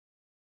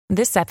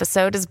This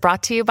episode is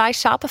brought to you by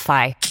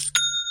Shopify.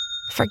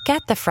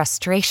 Forget the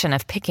frustration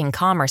of picking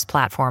commerce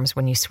platforms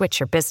when you switch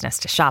your business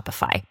to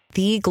Shopify,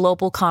 the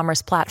global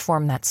commerce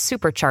platform that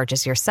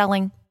supercharges your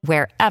selling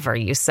wherever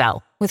you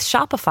sell. With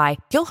Shopify,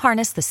 you'll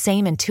harness the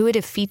same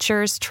intuitive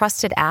features,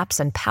 trusted apps,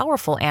 and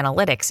powerful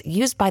analytics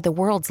used by the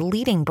world's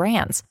leading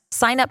brands.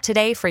 Sign up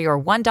today for your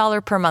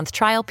 $1 per month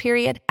trial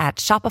period at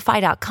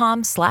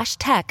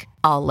shopify.com/tech,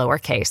 all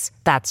lowercase.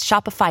 That's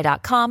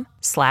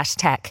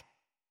shopify.com/tech.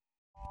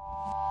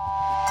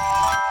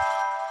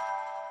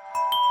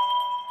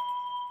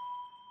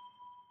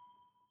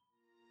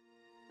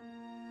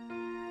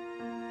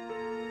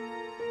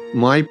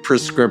 My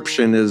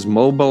prescription is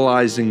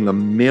mobilizing the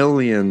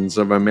millions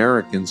of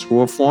Americans who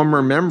are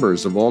former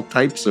members of all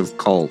types of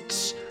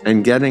cults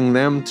and getting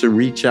them to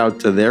reach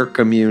out to their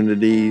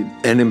community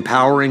and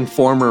empowering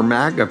former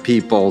MAGA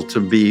people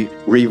to be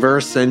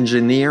reverse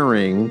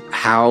engineering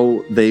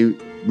how they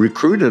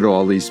recruited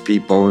all these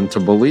people into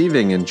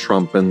believing in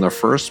Trump in the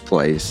first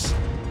place.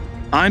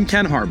 I'm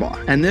Ken Harbaugh,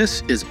 and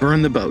this is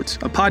Burn the Boats,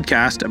 a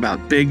podcast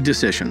about big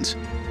decisions.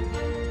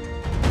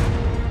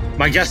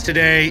 My guest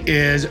today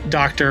is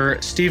Dr.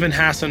 Stephen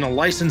Hassan, a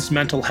licensed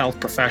mental health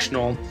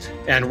professional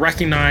and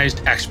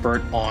recognized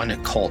expert on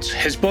cults.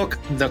 His book,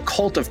 The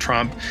Cult of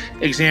Trump,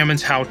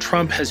 examines how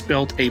Trump has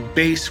built a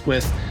base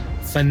with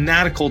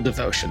fanatical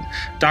devotion.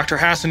 Dr.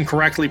 Hassan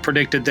correctly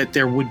predicted that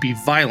there would be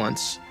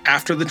violence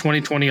after the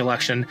 2020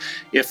 election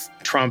if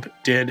Trump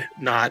did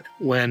not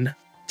win.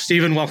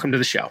 Stephen, welcome to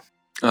the show.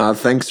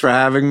 Thanks for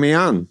having me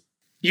on.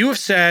 You have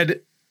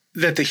said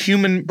that the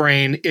human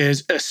brain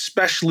is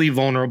especially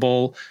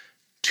vulnerable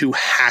to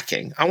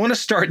hacking. I want to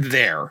start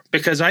there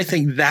because I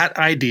think that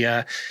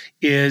idea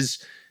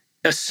is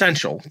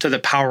essential to the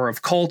power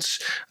of cults,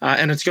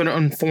 and it's going to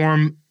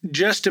inform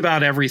just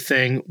about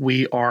everything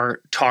we are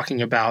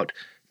talking about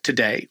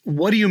today.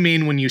 What do you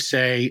mean when you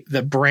say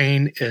the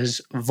brain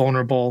is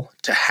vulnerable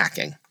to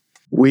hacking?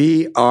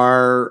 We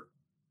are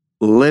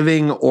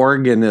living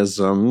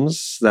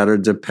organisms that are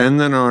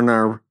dependent on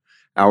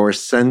our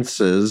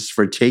senses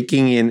for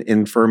taking in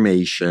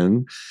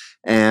information.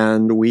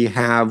 And we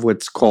have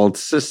what's called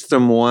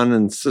System 1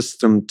 and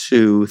System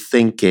 2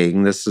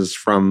 thinking. This is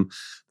from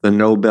the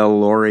Nobel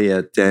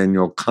laureate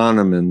Daniel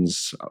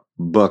Kahneman's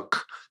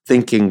book,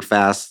 Thinking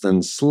Fast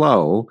and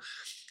Slow.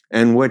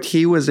 And what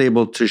he was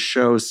able to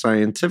show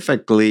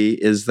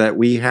scientifically is that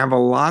we have a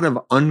lot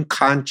of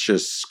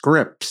unconscious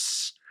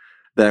scripts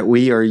that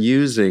we are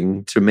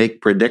using to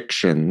make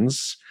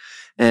predictions.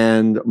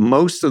 And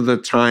most of the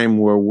time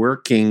we're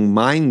working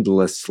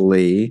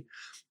mindlessly,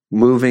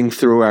 moving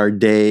through our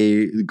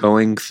day,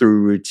 going through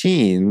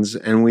routines,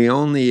 and we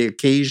only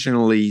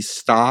occasionally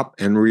stop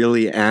and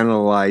really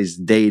analyze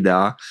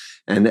data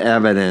and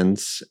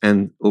evidence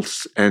and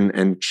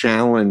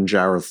challenge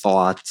our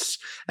thoughts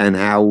and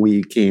how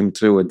we came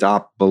to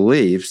adopt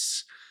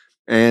beliefs.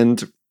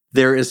 And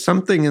there is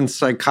something in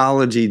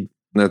psychology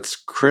that's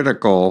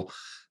critical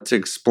to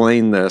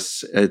explain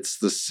this. It's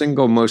the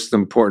single most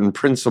important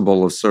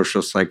principle of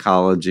social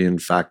psychology. In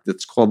fact,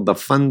 it's called the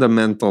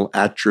fundamental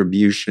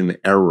attribution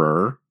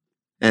error.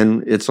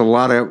 And it's a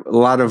lot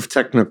of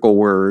technical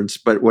words,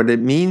 but what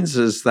it means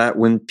is that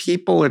when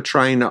people are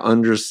trying to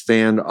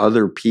understand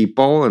other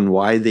people and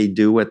why they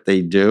do what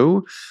they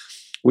do,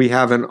 we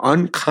have an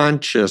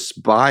unconscious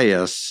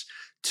bias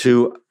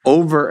to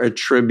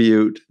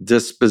over-attribute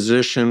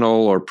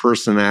dispositional or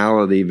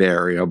personality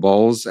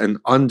variables and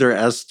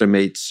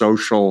underestimate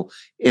social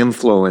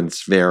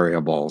influence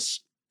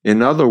variables.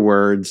 In other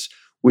words,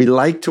 we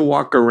like to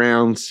walk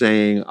around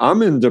saying,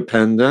 I'm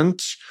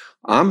independent,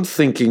 I'm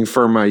thinking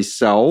for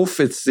myself.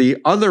 It's the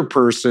other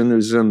person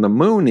who's in the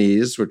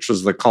Moonies, which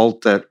was the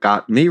cult that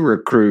got me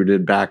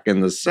recruited back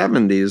in the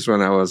 70s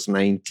when I was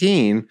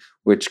 19,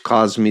 which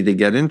caused me to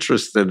get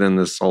interested in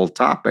this whole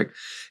topic.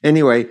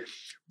 Anyway,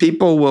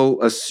 people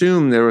will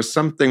assume there was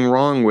something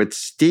wrong with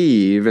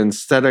Steve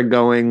instead of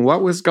going,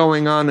 what was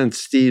going on in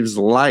Steve's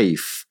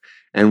life?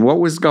 And what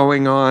was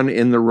going on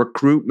in the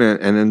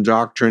recruitment and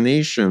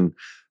indoctrination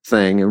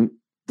thing? And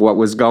what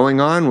was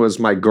going on was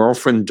my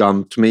girlfriend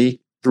dumped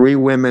me. 3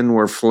 women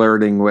were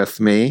flirting with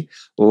me,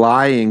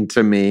 lying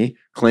to me,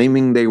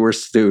 claiming they were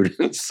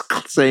students,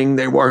 saying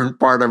they weren't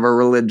part of a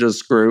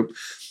religious group.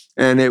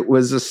 And it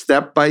was a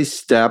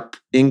step-by-step,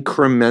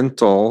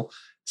 incremental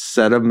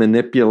set of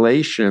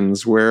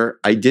manipulations where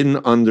I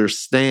didn't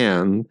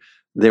understand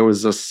there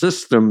was a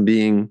system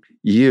being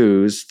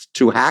used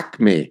to hack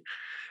me.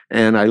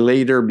 And I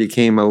later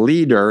became a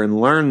leader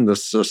and learned the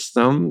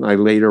system. I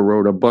later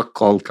wrote a book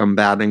called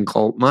Combating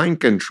Cult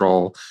Mind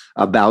Control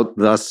about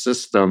the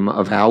system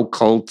of how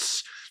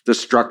cults,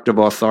 destructive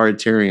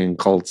authoritarian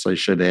cults, I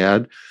should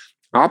add,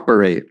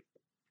 operate.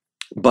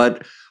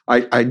 But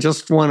I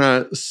just want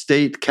to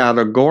state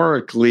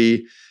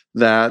categorically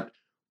that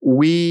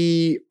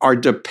we are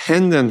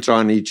dependent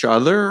on each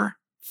other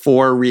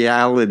for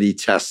reality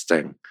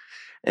testing.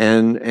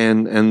 and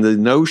the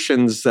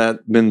notions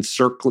that been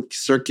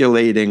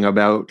circulating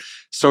about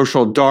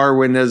social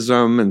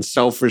Darwinism and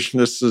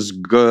selfishness is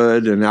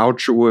good and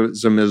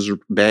altruism is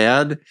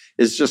bad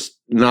is just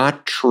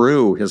not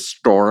true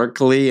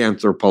historically,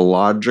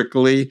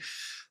 anthropologically.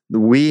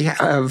 We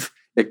have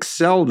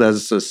excelled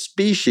as a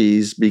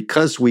species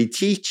because we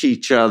teach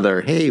each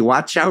other, hey,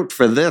 watch out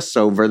for this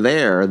over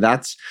there.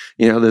 That's,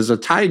 there's a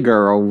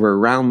tiger over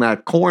around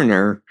that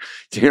corner.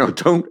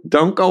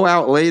 Don't go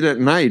out late at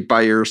night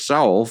by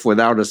yourself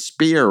without a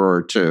spear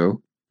or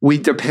two. We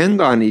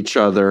depend on each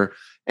other.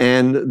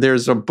 And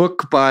there's a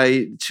book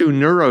by two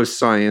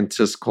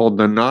neuroscientists called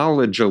The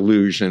Knowledge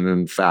Illusion,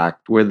 in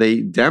fact, where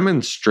they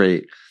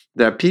demonstrate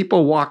that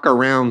people walk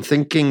around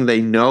thinking they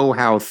know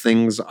how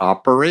things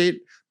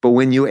operate. But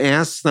when you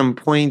ask them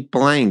point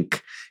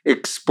blank,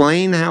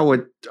 explain how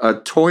a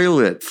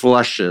toilet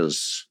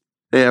flushes,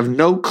 they have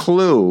no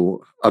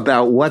clue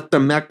about what the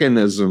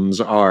mechanisms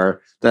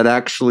are that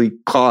actually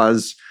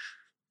cause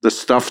the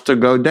stuff to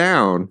go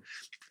down.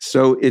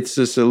 So it's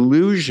this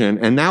illusion.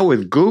 And now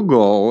with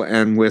Google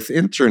and with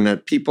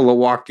internet, people are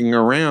walking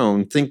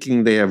around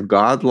thinking they have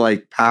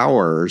godlike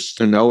powers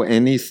to know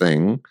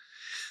anything.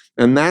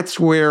 And that's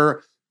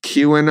where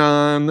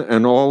QAnon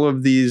and all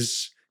of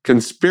these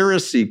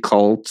conspiracy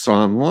cults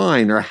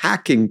online are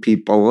hacking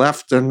people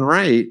left and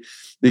right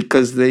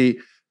because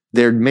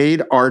they're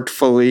made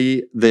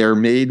artfully, they're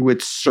made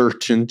with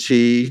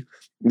certainty,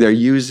 they're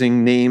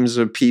using names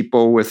of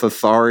people with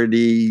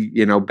authority,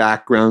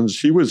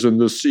 backgrounds. He was in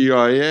the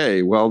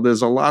CIA. Well,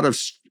 there's a lot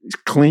of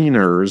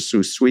cleaners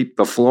who sweep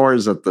the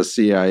floors at the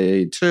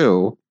CIA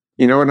too.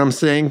 You know what I'm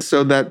saying?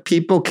 So that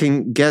people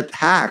can get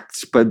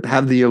hacked, but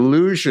have the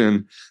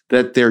illusion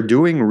that they're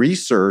doing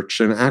research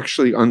and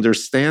actually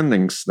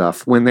understanding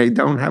stuff when they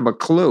don't have a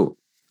clue.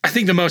 I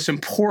think the most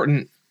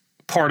important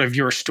part of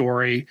your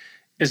story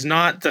is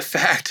not the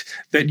fact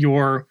that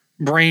your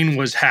brain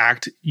was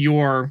hacked,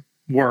 your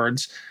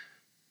words,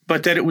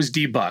 but that it was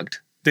debugged,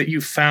 that you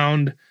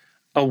found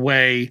a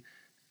way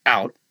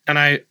out. And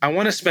I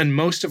want to spend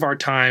most of our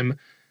time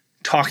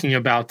talking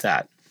about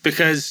that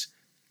because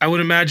I would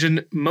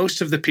imagine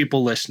most of the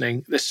people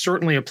listening, this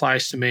certainly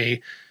applies to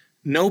me,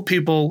 know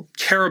people,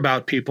 care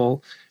about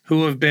people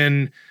who have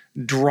been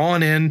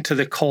drawn into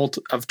the cult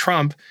of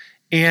Trump.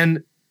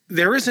 And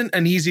there isn't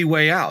an easy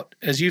way out.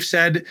 As you've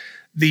said,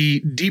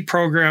 the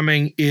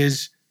deprogramming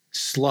is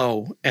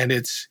slow and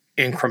it's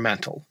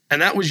incremental.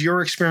 And that was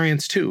your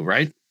experience too,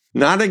 right?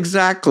 Not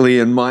exactly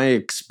in my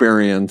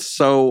experience.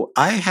 So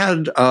I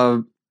had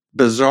a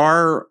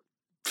bizarre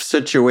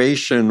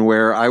situation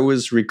where I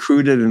was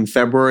recruited in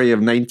February of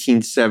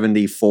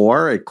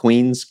 1974 at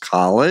Queens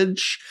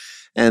College,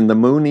 and the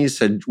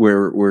Moonies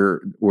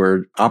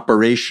were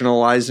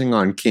operationalizing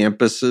on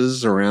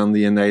campuses around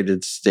the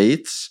United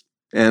States.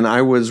 And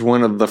I was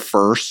one of the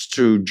first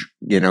to,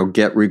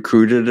 get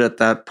recruited at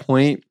that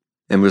point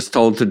and was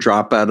told to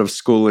drop out of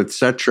school,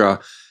 etc.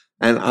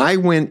 And I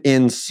went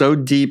in so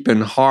deep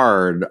and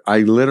hard,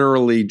 I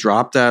literally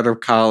dropped out of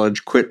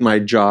college, quit my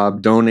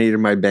job, donated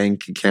my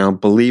bank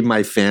account, believed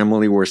my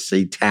family were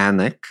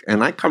satanic.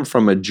 And I come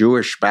from a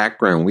Jewish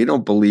background. We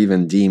don't believe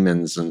in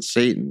demons and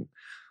Satan,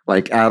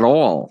 at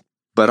all.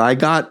 But I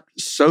got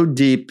so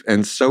deep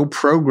and so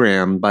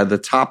programmed by the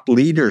top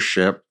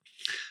leadership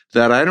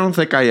that I don't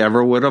think I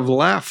ever would have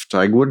left.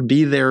 I would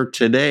be there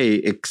today,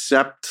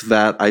 except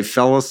that I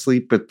fell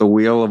asleep at the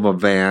wheel of a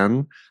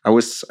van. I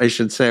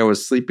should say I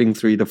was sleeping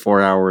 3 to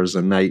 4 hours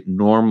a night,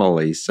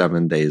 normally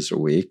 7 days a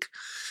week.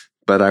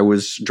 But I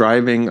was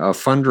driving a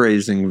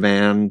fundraising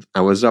van. I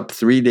was up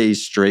 3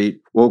 days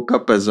straight, woke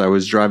up as I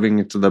was driving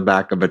into the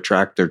back of a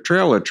tractor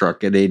trailer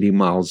truck at 80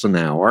 miles an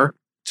hour.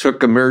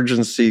 Took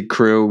emergency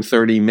crew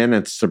 30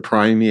 minutes to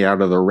pry me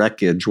out of the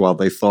wreckage while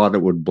they thought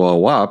it would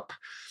blow up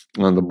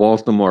on the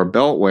Baltimore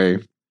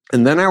Beltway.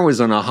 And then I was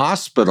in a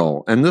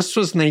hospital. And this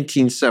was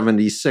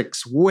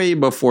 1976, way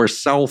before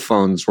cell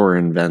phones were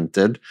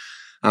invented.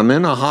 I'm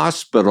in a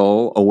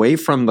hospital away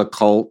from the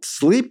cult,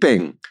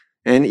 sleeping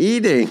and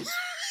eating.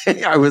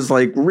 I was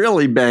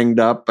really banged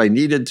up. I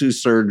needed 2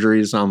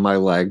 surgeries on my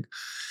leg.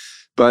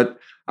 But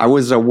I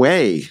was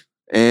away.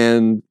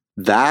 And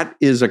that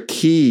is a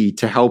key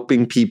to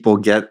helping people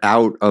get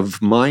out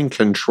of mind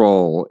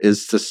control,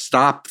 is to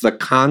stop the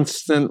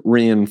constant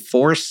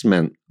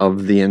reinforcement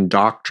of the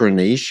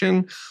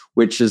indoctrination,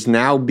 which is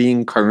now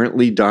being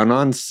currently done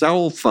on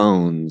cell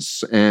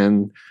phones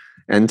and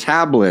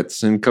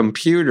tablets and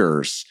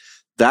computers.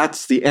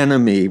 That's the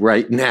enemy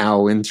right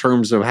now in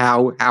terms of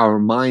how our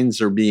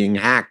minds are being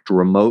hacked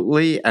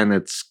remotely and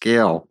at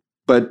scale.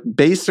 But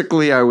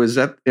basically, I was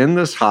in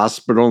this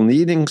hospital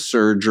needing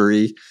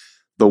surgery.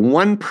 The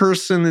one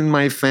person in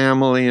my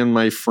family and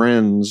my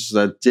friends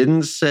that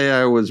didn't say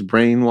I was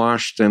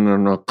brainwashed in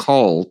an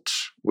occult,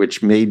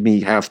 which made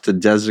me have to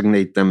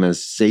designate them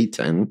as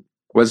Satan,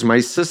 was my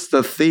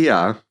sister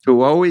Thea,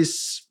 who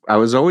I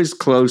was always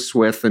close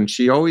with, and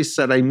she always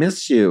said, "I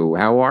miss you.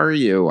 How are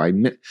you?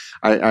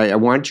 I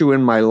want you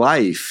in my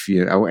life."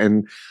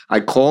 And I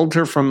called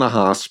her from the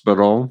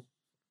hospital.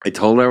 I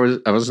told her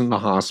I was in the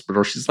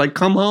hospital. She's like,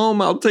 come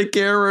home, I'll take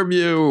care of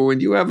you.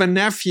 And you have a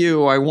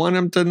nephew. I want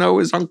him to know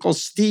his Uncle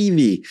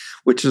Stevie,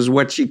 which is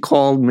what she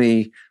called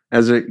me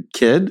as a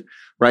kid,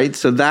 right?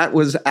 So that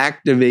was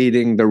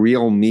activating the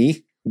real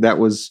me that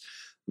was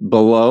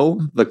below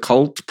the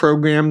cult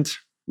programmed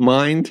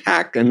mind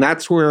hack. And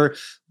that's where,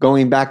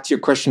 going back to your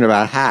question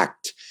about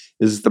hacked,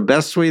 is the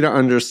best way to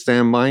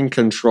understand mind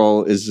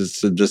control is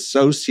it's a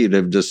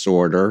dissociative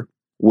disorder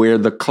where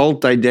the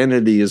cult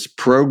identity is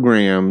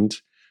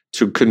programmed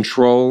to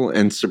control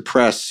and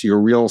suppress your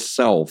real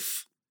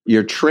self.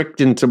 You're tricked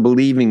into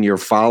believing you're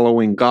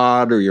following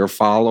God or you're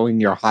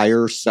following your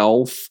higher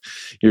self,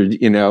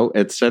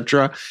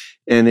 etc.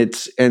 And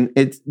there's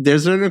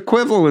an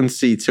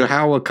equivalency to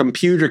how a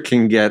computer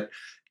can get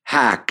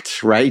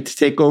hacked, right?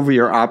 Take over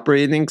your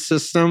operating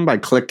system by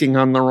clicking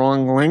on the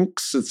wrong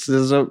links.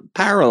 There's a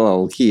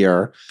parallel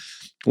here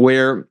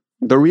where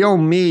the real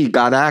me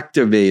got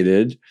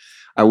activated.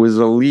 I was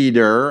a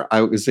leader.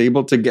 I was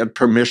able to get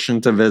permission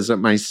to visit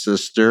my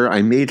sister.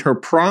 I made her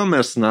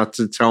promise not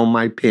to tell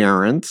my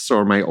parents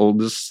or my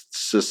oldest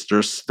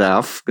sister,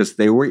 Steph, because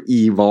they were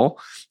evil.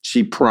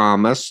 She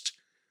promised,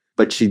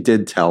 but she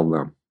did tell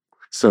them.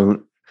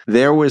 So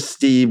there was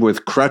Steve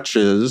with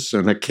crutches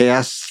and a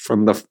cast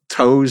from the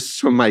toes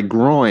to my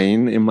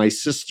groin in my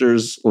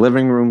sister's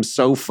living room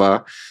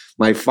sofa.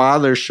 My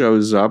father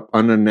shows up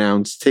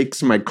unannounced,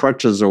 takes my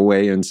crutches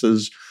away and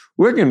says,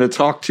 we're going to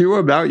talk to you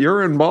about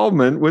your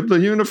involvement with the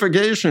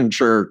Unification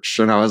Church.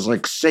 And I was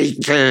like,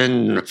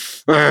 Satan,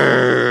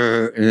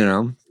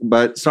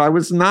 But so I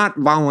was not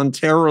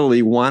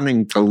voluntarily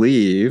wanting to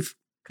leave.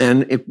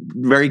 And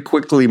very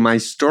quickly, my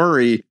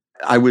story,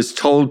 I was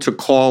told to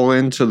call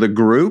into the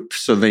group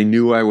so they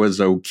knew I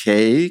was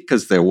okay,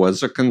 because there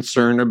was a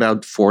concern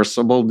about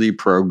forcible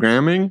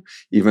deprogramming.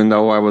 Even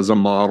though I was a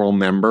model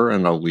member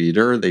and a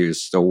leader, they were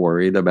still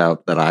worried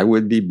about that I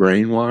would be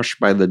brainwashed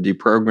by the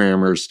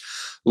deprogrammers.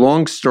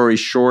 Long story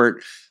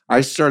short,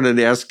 I started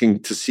asking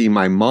to see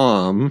my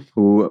mom,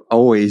 who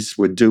always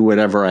would do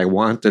whatever I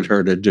wanted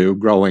her to do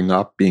growing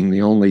up, being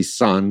the only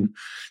son,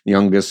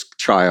 youngest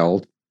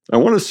child. I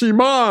want to see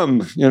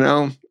mom,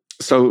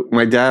 So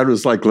my dad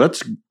was like,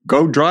 let's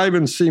go drive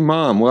and see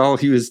mom. Well,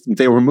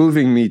 they were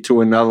moving me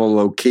to another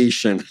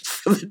location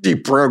for the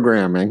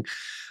deprogramming.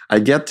 I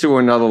get to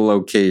another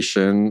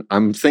location.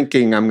 I'm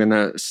thinking I'm going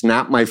to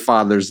snap my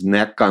father's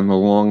neck on the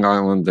Long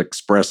Island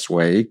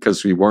Expressway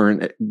because we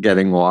weren't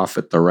getting off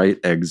at the right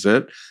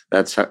exit.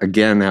 That's,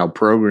 how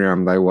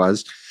programmed I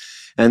was.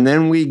 And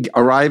then we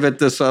arrive at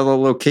this other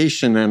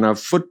location and a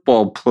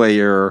football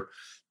player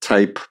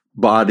type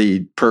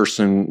bodied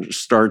person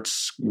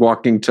starts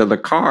walking to the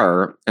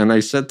car. And I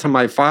said to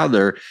my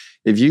father,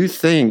 if you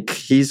think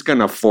he's going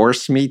to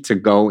force me to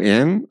go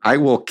in, I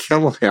will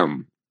kill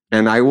him.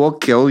 And I will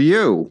kill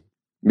you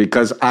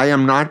because I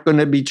am not going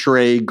to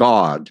betray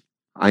God.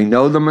 I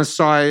know the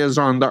Messiah is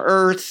on the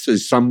earth,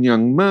 is some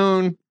young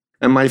moon.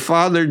 And my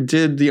father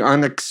did the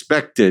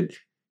unexpected.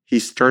 He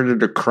started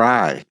to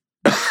cry.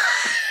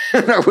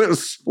 And I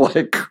was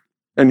like,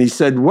 and he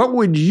said, what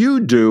would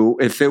you do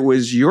if it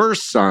was your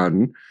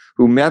son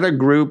who met a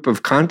group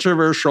of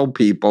controversial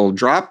people,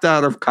 dropped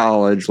out of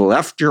college,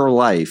 left your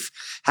life?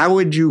 How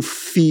would you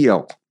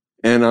feel?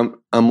 And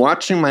I'm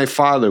watching my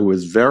father, who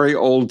was very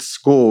old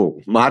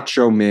school,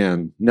 macho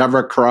man,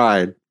 never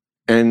cried.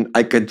 And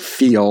I could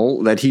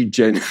feel that he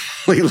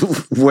genuinely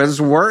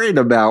was worried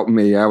about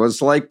me. I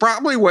was like,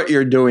 probably what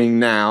you're doing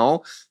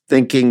now,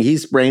 thinking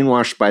he's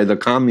brainwashed by the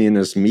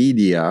communist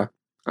media.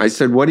 I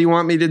said, what do you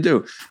want me to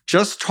do?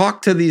 Just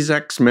talk to these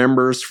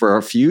ex-members for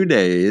a few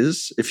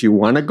days. If you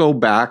want to go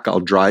back,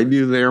 I'll drive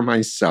you there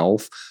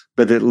myself.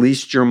 But at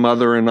least your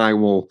mother and I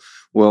will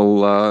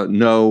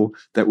know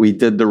that we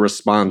did the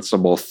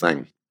responsible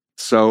thing.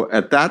 So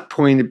at that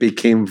point, it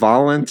became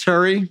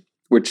voluntary,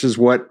 which is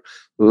what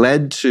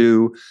led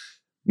to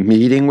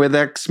meeting with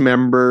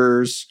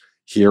ex-members,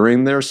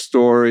 hearing their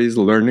stories,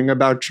 learning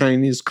about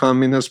Chinese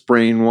communist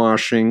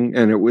brainwashing.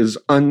 And it was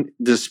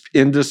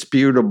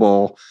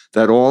indisputable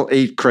that all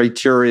 8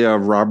 criteria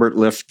of Robert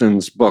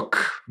Lifton's book,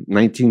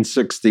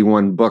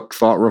 1961 book,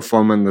 Thought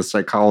Reform and the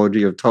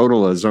Psychology of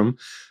Totalism,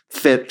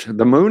 fit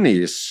the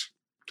Moonies.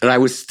 And I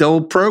was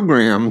still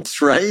programmed,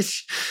 right?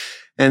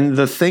 And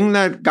the thing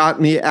that got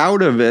me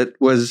out of it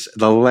was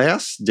the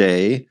last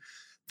day,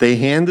 they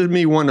handed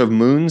me one of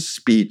Moon's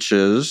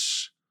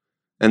speeches.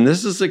 And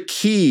this is a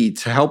key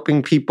to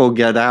helping people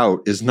get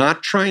out, is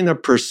not trying to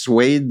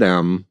persuade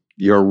them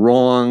you're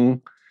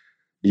wrong,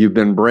 you've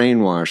been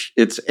brainwashed.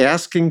 It's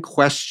asking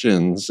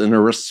questions in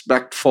a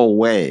respectful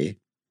way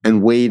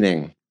and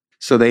waiting.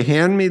 So they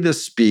hand me the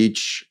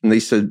speech and they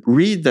said,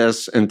 read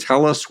this and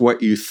tell us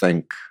what you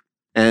think.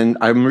 And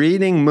I'm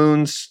reading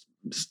Moon's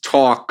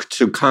talk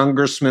to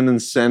congressmen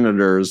and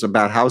senators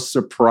about how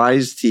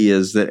surprised he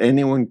is that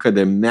anyone could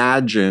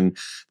imagine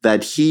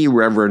that he,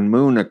 Reverend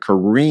Moon, a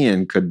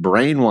Korean, could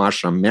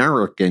brainwash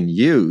American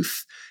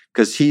youth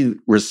because he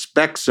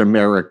respects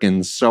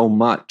Americans so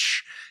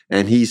much.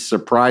 And he's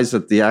surprised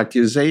at the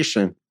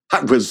accusation.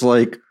 I was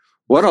like,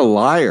 what a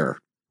liar.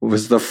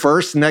 was the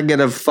first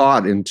negative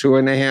thought in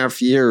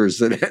 2.5 years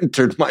that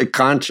entered my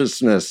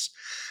consciousness.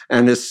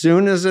 And as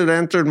soon as it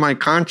entered my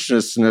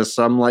consciousness,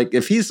 I'm like,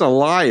 if he's a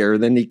liar,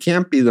 then he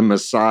can't be the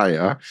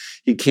Messiah.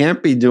 He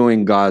can't be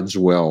doing God's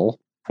will.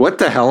 What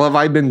the hell have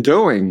I been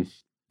doing?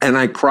 And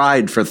I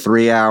cried for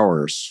 3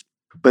 hours.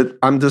 But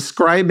I'm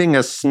describing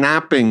a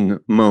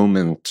snapping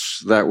moment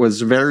that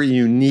was very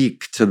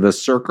unique to the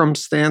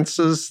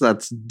circumstances.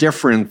 That's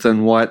different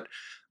than what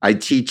I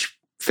teach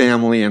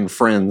family and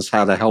friends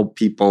how to help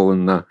people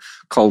in the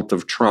cult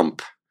of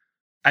Trump.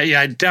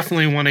 I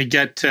definitely want to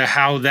get to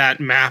how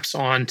that maps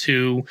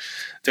onto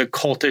the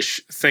cultish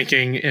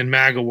thinking in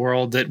MAGA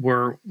world that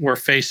we're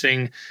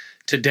facing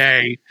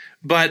today.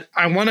 But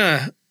I want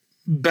to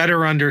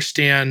better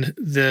understand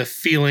the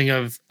feeling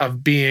of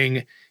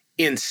being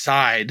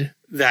inside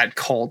that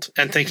cult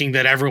and thinking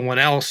that everyone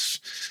else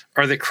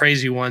are the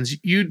crazy ones.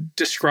 You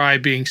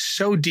describe being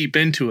so deep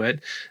into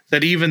it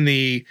that even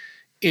the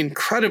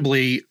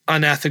incredibly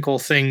unethical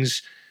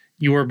things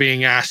you were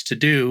being asked to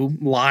do,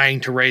 lying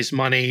to raise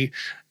money,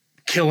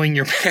 killing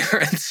your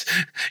parents.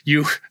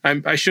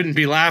 I shouldn't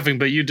be laughing,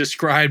 but you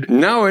described...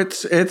 No,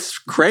 it's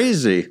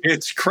crazy.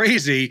 It's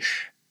crazy.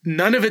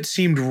 None of it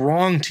seemed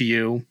wrong to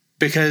you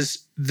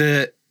because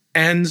the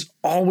ends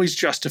always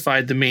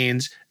justified the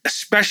means,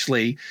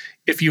 especially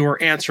if you were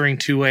answering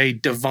to a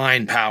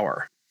divine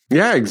power.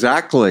 Yeah,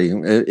 exactly.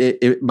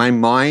 My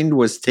mind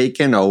was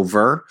taken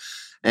over.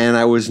 And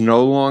I was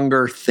no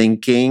longer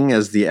thinking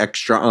as the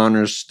extra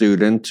honors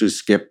student who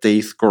skipped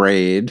 8th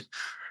grade.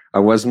 I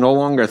was no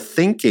longer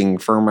thinking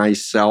for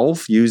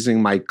myself,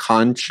 using my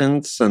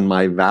conscience and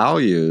my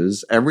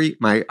values.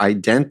 My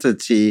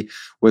identity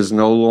was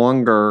no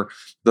longer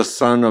the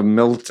son of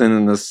Milton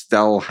and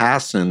Estelle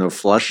Hassan of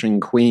Flushing,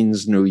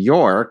 Queens, New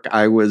York.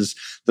 I was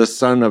the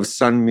son of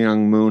Sun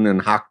Myung Moon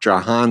and Hak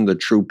Ja-han, the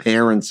true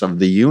parents of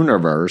the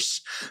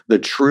universe, the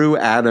true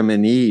Adam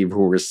and Eve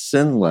who were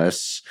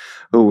sinless,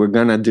 who were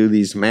going to do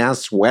these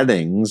mass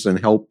weddings and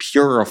help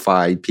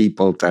purify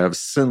people to have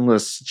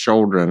sinless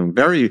children.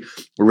 Very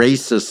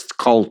racist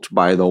cult,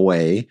 by the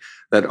way,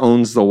 that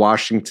owns the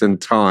Washington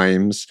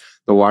Times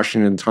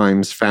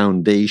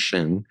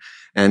Foundation,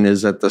 and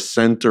is at the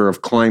center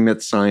of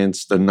climate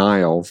science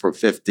denial for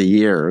 50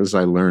 years,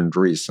 I learned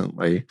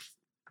recently.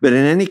 But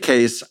in any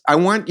case, I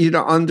want you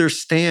to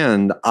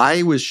understand,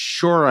 I was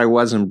sure I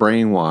wasn't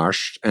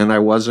brainwashed and I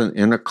wasn't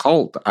in a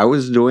cult. I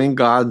was doing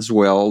God's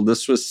will.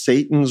 This was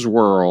Satan's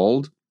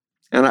world.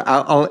 And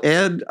I'll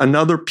add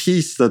another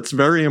piece that's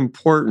very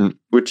important,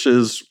 which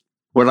is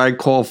what I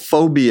call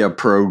phobia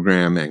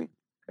programming.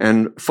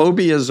 And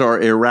phobias are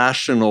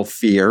irrational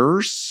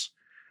fears.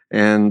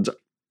 And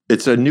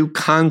it's a new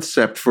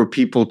concept for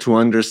people to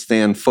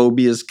understand.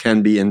 Phobias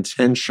can be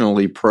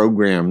intentionally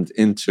programmed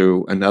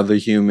into another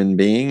human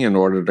being in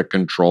order to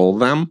control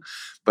them.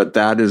 But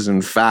that is,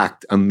 in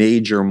fact, a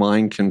major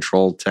mind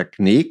control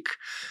technique.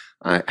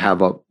 I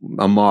have a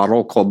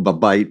model called the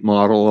BITE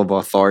model of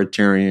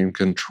authoritarian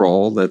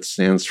control that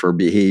stands for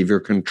behavior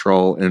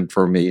control,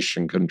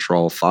 information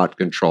control, thought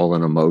control,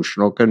 and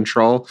emotional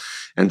control.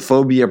 And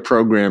phobia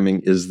programming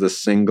is the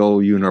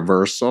single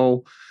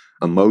universal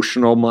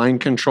emotional mind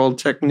control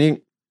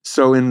technique.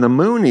 So in the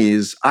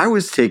Moonies, I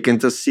was taken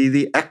to see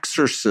The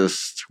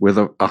Exorcist with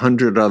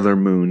 100 other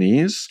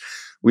Moonies.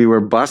 We were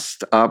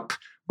bussed up.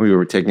 We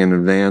were taken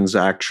in vans,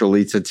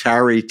 actually, to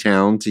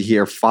Tarrytown to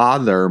hear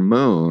Father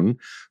Moon,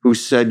 who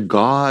said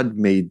God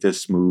made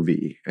this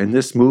movie. And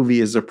this movie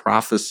is a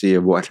prophecy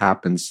of what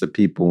happens to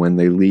people when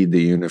they lead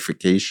the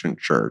Unification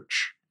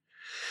Church.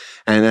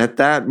 And at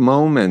that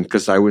moment,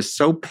 because I was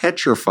so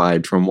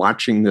petrified from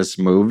watching this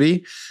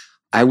movie,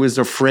 I was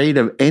afraid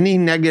of any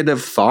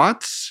negative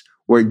thoughts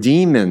or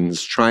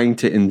demons trying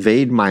to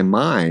invade my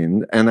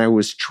mind. And I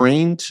was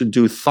trained to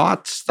do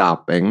thought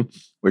stopping,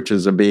 which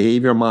is a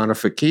behavior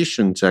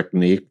modification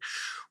technique,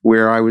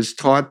 where I was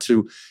taught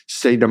to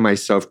say to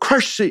myself,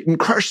 crush Satan,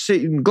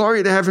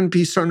 glory to heaven,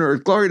 peace on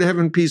earth, glory to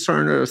heaven, peace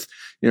on earth,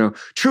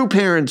 true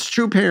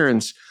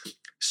parents.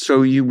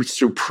 So you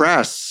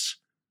suppress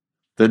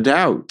the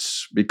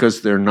doubts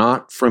because they're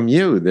not from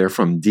you, they're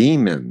from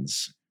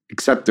demons.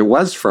 Except it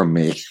was from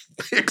me,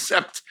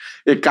 except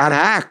it got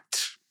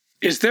hacked.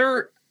 Is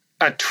there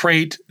a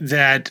trait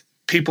that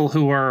people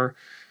who are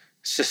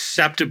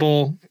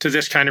susceptible to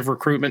this kind of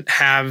recruitment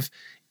have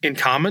in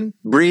common?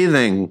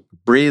 Breathing.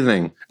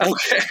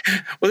 Okay.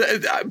 Well,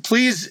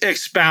 please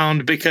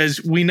expound,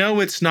 because we know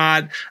it's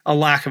not a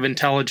lack of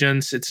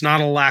intelligence. It's not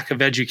a lack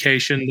of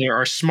education. There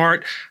are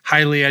smart,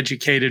 highly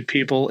educated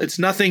people. It's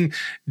nothing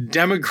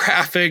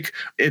demographic.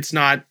 It's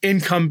not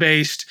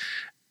income-based.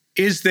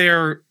 Is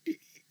there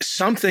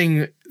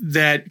something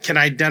that can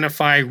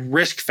identify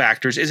risk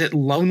factors? Is it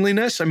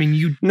loneliness? I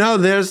mean, No,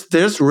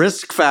 there's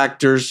risk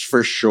factors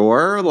for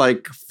sure.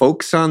 Like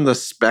folks on the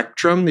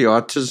spectrum, the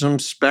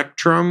autism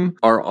spectrum,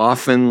 are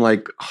often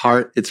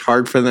it's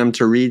hard for them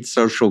to read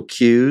social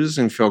cues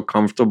and feel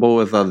comfortable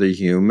with other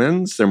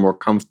humans. They're more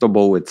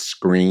comfortable with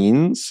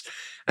screens.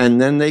 And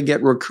then they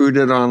get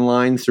recruited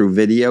online through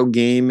video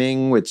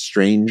gaming with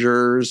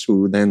strangers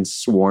who then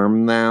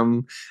swarm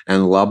them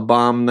and love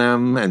bomb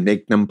them and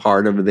make them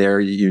part of their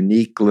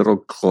unique little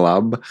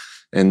club.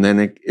 And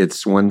then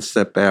it's one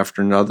step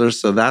after another.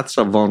 So that's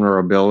a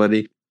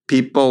vulnerability.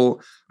 People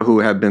who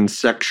have been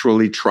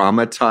sexually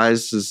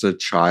traumatized as a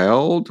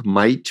child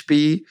might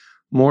be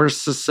more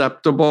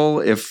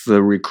susceptible if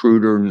the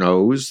recruiter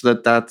knows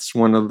that that's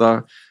one of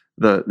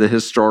the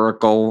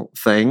historical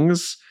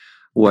things.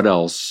 What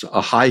else?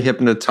 High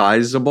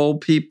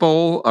hypnotizable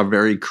people are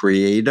very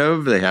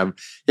creative. They have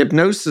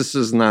hypnosis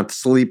is not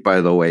sleep, by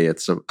the way.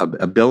 It's an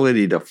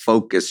ability to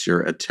focus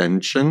your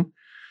attention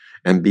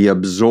and be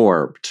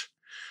absorbed.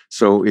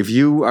 So if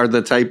you are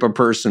the type of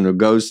person who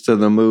goes to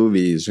the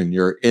movies and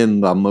you're in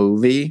the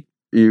movie,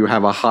 you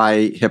have a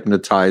high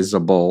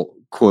hypnotizable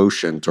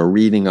quotient, or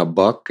reading a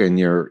book and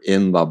you're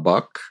in the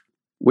book,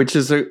 which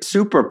is a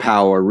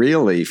superpower,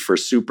 really, for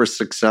super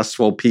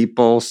successful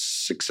people,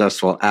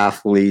 successful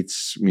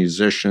athletes,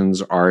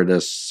 musicians,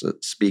 artists,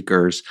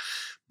 speakers.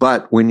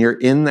 But when you're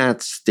in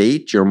that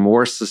state, you're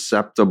more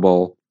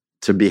susceptible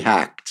to be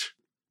hacked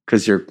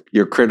because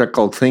your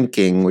critical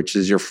thinking, which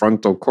is your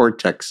frontal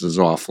cortex, is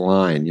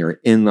offline. You're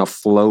in a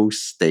flow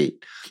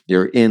state.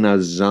 You're in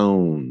a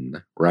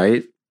zone,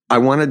 right? I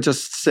want to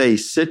just say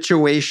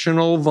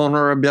situational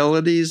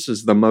vulnerabilities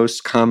is the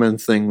most common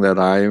thing that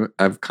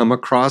I've come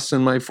across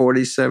in my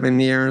 47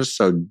 years.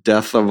 So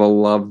death of a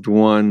loved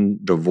one,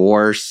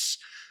 divorce,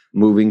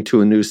 moving to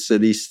a new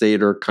city,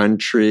 state, or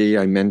country.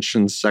 I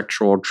mentioned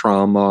sexual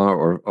trauma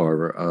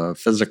or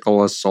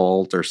physical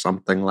assault or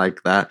something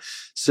like that.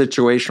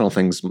 Situational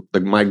things.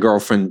 Like my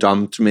girlfriend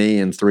dumped me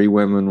and 3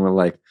 women were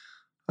like,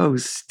 "Oh,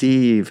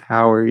 Steve,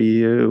 how are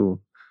you?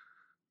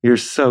 You're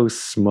so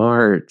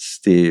smart,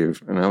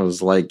 Steve." And I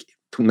was like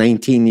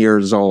 19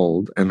 years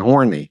old and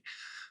horny,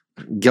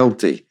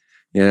 guilty,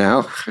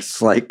 It's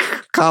like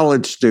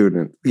college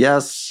student.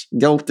 Yes,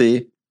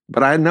 guilty.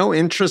 But I had no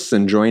interest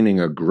in joining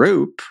a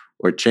group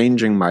or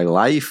changing my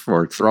life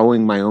or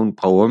throwing my own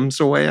poems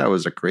away. I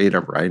was a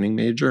creative writing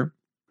major.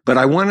 But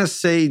I want to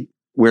say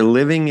we're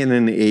living in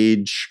an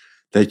age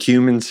that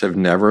humans have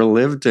never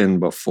lived in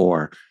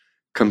before.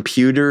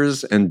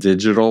 Computers and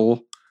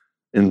digital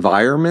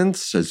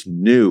environments is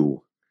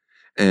new,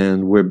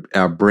 and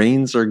our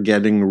brains are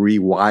getting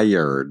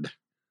rewired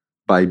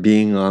by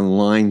being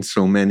online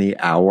so many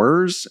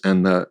hours,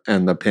 and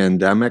the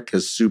pandemic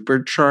has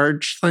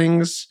supercharged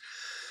things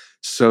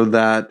so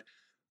that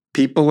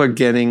people are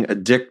getting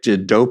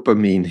addicted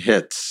dopamine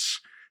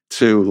hits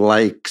to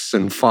likes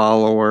and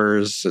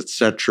followers,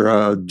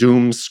 etc.,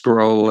 doom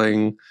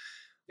scrolling.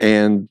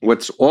 And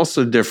what's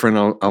also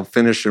different, I'll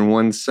finish in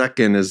 1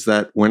 second, is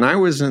that when I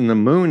was in the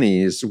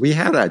Moonies, we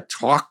had to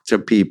talk to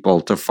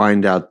people to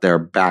find out their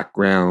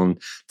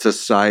background, to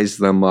size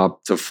them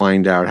up, to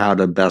find out how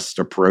to best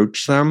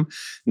approach them.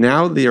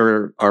 Now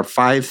there are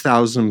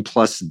 5,000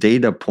 plus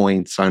data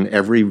points on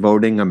every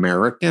voting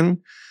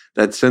American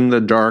that's in the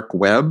dark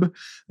web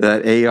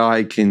that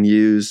AI can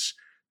use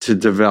to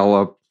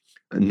develop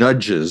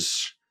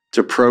nudges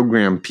to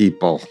program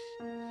people.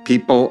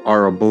 People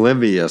are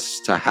oblivious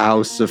to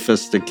how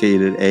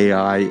sophisticated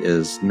AI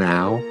is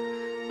now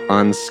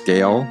on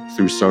scale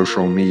through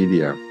social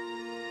media.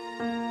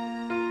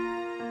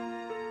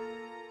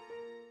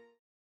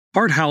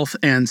 Heart health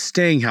and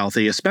staying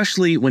healthy,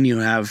 especially when you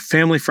have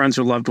family, friends,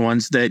 or loved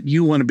ones that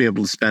you want to be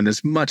able to spend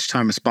as much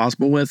time as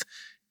possible with,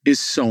 is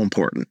so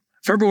important.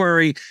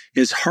 February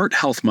is Heart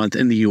Health Month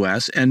in the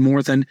U.S., and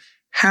more than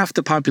half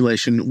the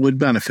population would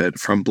benefit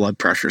from blood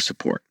pressure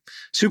support.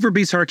 Super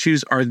Beats Heart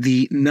Chews are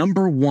the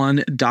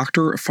 #1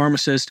 doctor,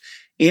 pharmacist,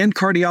 and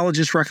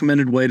cardiologist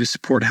recommended way to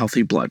support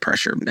healthy blood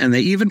pressure. And they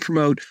even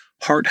promote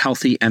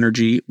heart-healthy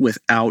energy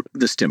without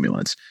the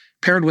stimulants.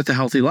 Paired with a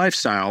healthy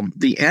lifestyle,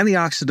 the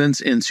antioxidants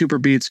in Super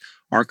Beats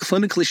are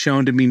clinically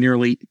shown to be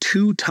nearly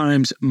 2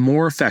 times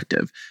more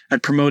effective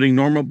at promoting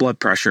normal blood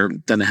pressure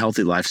than a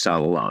healthy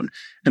lifestyle alone.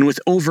 And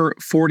with over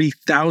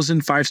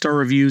 40,000 5-star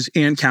reviews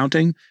and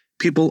counting,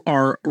 people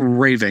are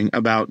raving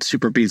about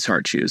Super Beats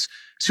Heart Chews.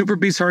 Super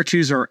Beats Heart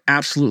Chews are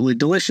absolutely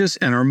delicious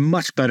and are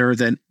much better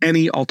than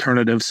any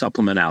alternative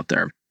supplement out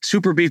there.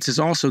 Super Beats is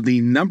also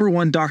the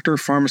 #1 doctor,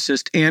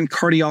 pharmacist, and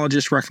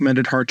cardiologist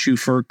recommended heart chew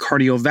for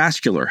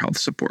cardiovascular health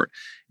support.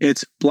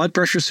 It's blood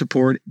pressure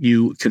support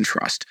you can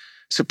trust.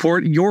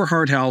 Support your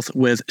heart health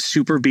with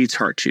Super Beats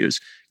Heart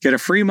Chews. Get a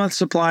free month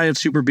supply of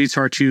Super Beats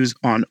Heart Chews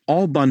on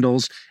all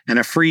bundles and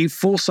a free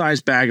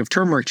full-size bag of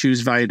turmeric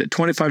chews valued at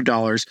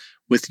 $25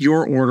 with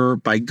your order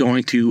by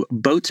going to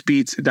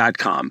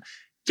boatsbeats.com.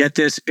 Get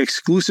this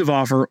exclusive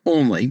offer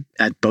only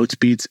at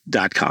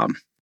boatsbeats.com.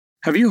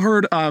 Have you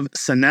heard of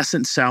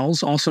senescent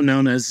cells, also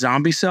known as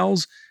zombie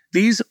cells?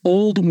 These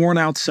old,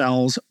 worn-out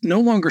cells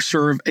no longer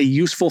serve a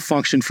useful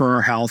function for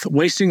our health,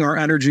 wasting our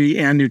energy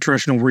and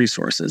nutritional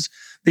resources.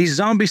 These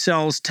zombie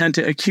cells tend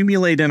to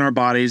accumulate in our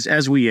bodies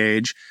as we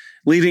age,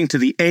 leading to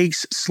the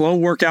aches, slow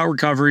workout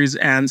recoveries,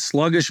 and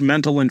sluggish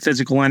mental and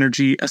physical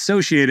energy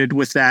associated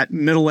with that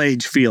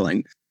middle-age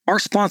feeling. Our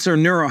sponsor,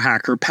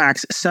 Neurohacker,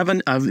 packs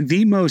 7 of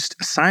the most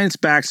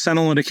science-backed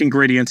senolytic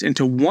ingredients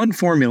into one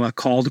formula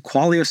called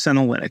Qualia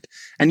Senolytic,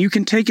 and you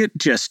can take it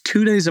just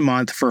 2 days a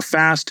month for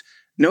fast,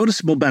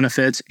 noticeable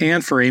benefits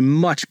and for a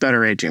much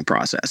better aging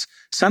process.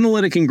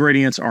 Senolytic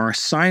ingredients are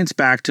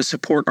science-backed to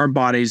support our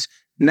body's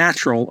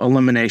natural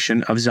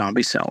elimination of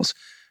zombie cells.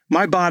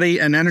 My body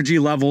and energy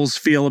levels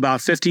feel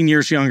about 15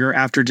 years younger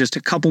after just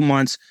a couple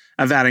months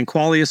of adding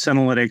Qualia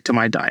Senolytic to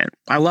my diet.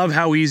 I love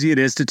how easy it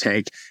is to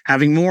take.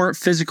 Having more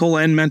physical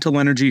and mental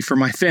energy for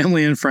my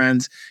family and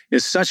friends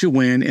is such a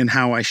win in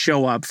how I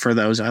show up for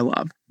those I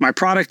love. My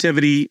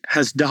productivity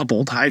has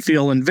doubled. I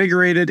feel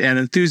invigorated and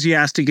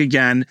enthusiastic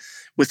again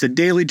with the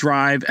daily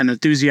drive and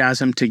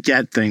enthusiasm to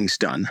get things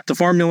done. The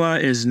formula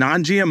is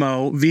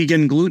non-GMO,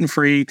 vegan,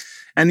 gluten-free,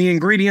 and the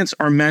ingredients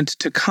are meant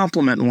to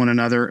complement one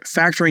another,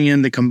 factoring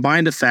in the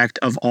combined effect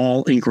of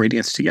all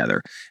ingredients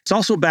together. It's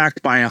also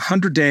backed by a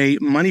 100-day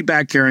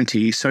money-back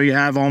guarantee, so you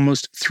have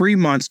almost 3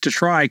 months to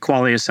try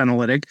Qualia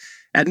Senolytic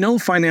at no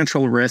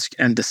financial risk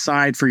and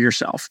decide for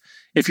yourself.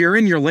 If you're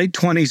in your late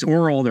 20s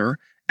or older,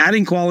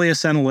 adding Qualia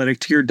Senolytic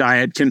to your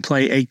diet can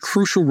play a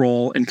crucial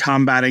role in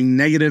combating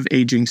negative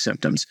aging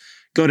symptoms.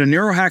 Go to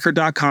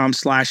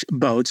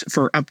neurohacker.com/boats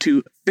for up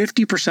to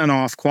 50%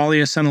 off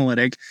Qualia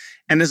Senolytic.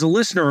 And as a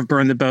listener of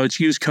Burn the Boats,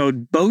 use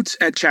code BOATS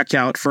at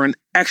checkout for an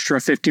extra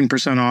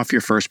 15% off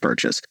your first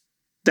purchase.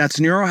 That's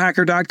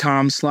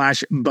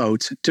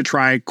neurohacker.com/boats to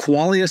try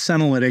Qualia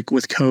Senolytic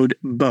with code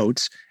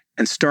BOATS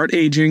and start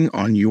aging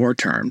on your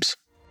terms.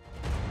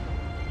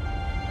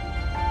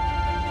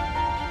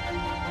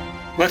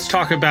 Let's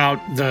talk about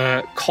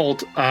the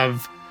cult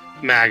of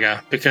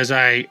MAGA, because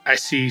I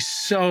see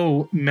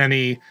so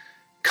many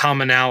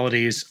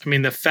commonalities. I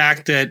mean, the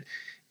fact that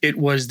it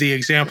was the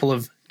example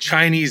of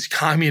Chinese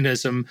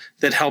communism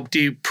that helped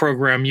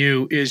deprogram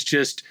you is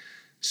just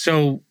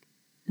so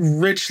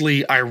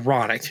richly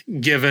ironic,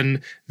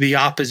 given the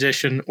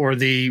opposition or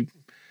the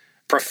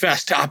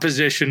professed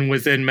opposition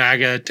within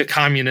MAGA to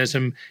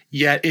communism,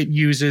 yet it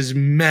uses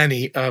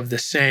many of the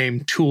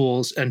same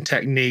tools and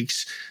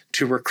techniques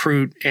to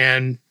recruit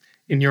and,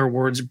 in your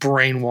words,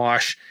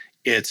 brainwash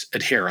its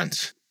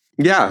adherents.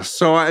 Yeah.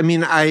 So, I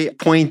mean, I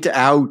point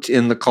out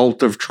in the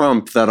cult of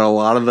Trump that a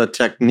lot of the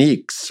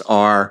techniques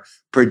are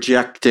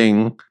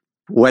projecting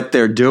what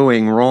they're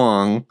doing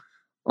wrong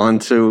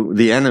onto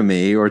the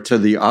enemy or to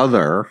the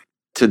other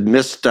to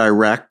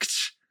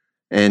misdirect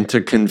and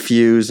to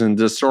confuse and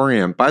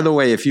disorient. By the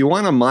way, if you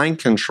want to mind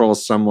control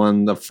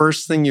someone, the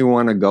first thing you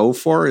want to go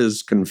for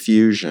is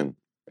confusion.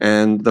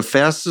 And the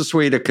fastest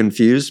way to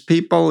confuse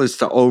people is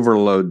to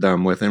overload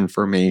them with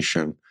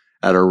information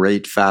at a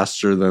rate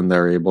faster than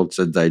they're able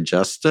to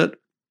digest it.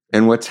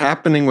 And what's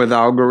happening with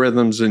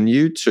algorithms in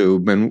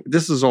YouTube, and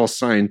this is all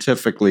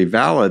scientifically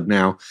valid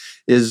now,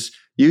 is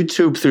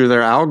YouTube, through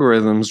their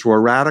algorithms,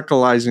 were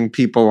radicalizing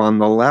people on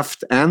the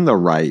left and the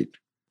right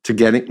to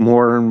getting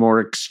more and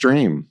more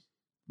extreme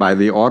by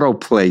the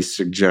autoplay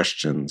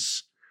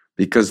suggestions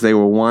because they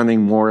were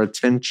wanting more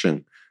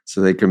attention so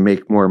they could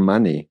make more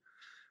money.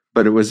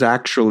 But it was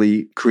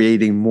actually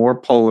creating more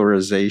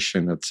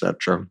polarization,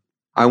 etc.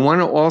 I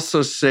want to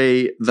also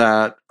say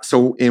that,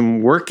 so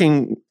in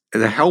working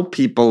to help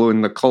people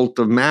in the cult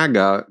of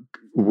MAGA,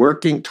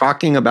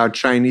 talking about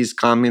Chinese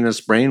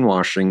communist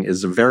brainwashing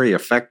is a very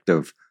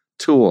effective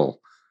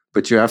tool,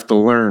 but you have to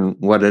learn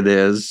what it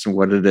is and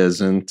what it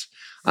isn't.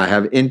 I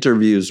have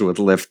interviews with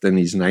Lifton,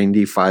 he's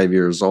 95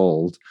 years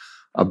old,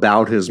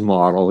 about his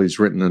model. He's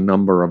written a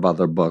number of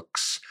other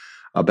books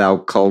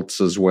about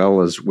cults as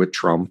well as with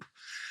Trump.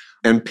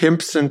 And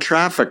pimps and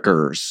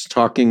traffickers,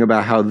 talking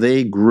about how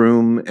they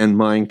groom and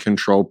mind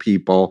control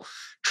people.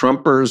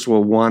 Trumpers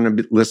will want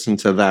to listen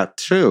to that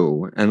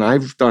too. And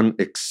I've done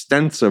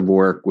extensive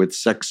work with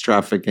sex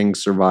trafficking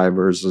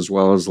survivors as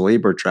well as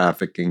labor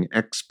trafficking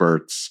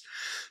experts.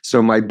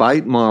 So my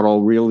bite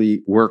model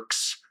really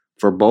works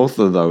for both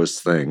of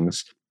those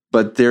things.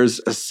 But there's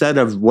a set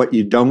of what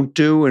you don't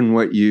do and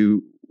what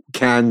you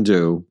can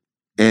do.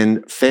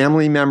 And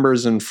family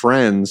members and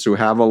friends who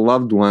have a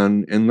loved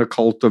one in the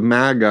cult of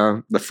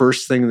MAGA, the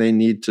first thing they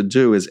need to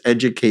do is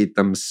educate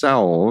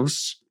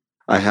themselves.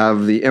 I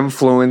have the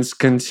influence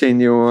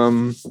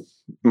continuum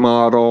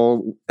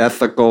model,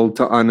 ethical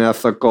to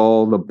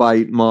unethical, the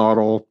bite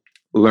model,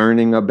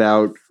 learning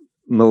about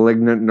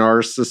malignant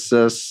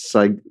narcissists.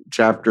 Like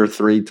chapter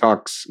 3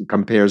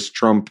 compares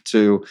Trump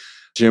to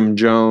Jim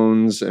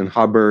Jones and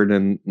Hubbard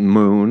and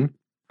Moon.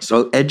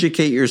 So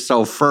educate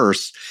yourself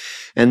first.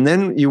 And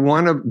then you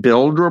want to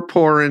build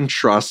rapport and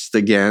trust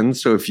again.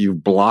 So if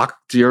you've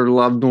blocked your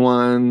loved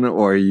one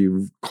or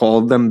you've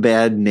called them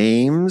bad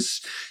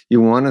names, you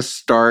want to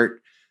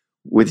start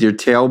with your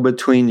tail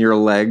between your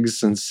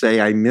legs and say,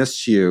 I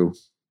miss you.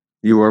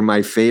 You are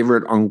my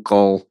favorite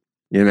uncle.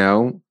 You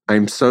know,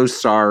 I'm so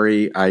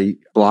sorry I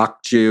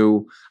blocked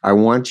you. I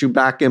want you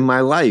back in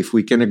my life.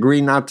 We can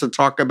agree not to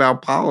talk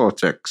about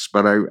politics,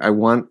 but I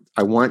want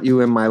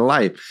you in my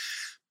life.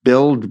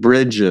 Build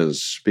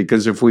bridges,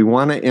 because if we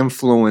want to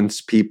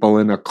influence people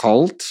in a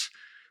cult,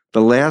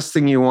 the last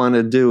thing you want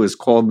to do is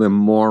call them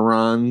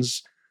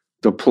morons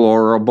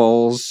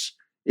deplorables,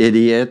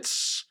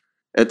 idiots,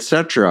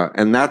 etc.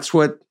 And that's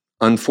what,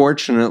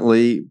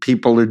 unfortunately,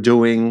 people are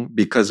doing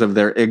because of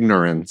their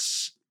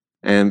ignorance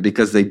and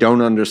because they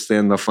don't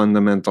understand the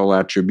fundamental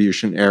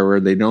attribution error.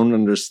 They don't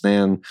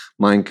understand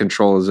mind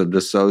control as a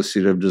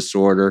dissociative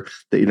disorder.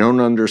 They don't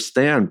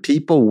understand.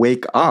 People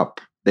wake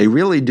up. They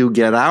really do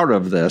get out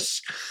of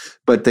this,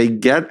 but they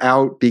get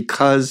out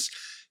because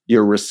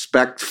you're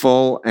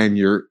respectful and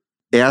you're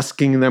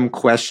asking them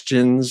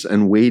questions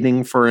and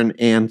waiting for an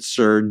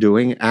answer,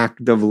 doing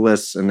active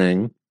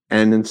listening.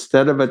 And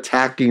instead of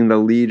attacking the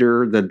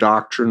leader, the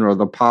doctrine, or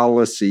the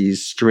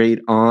policies straight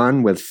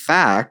on with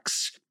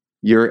facts,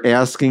 you're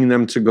asking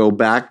them to go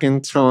back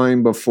in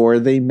time before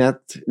they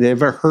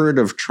ever heard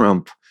of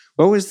Trump.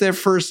 What was their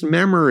first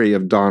memory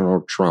of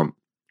Donald Trump?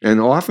 And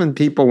often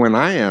people, when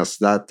I ask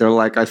that, they're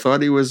like, I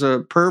thought he was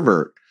a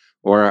pervert,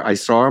 or I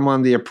saw him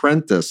on The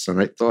Apprentice and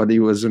I thought he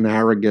was an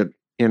arrogant,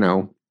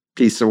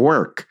 piece of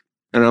work.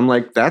 And I'm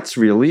like, that's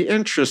really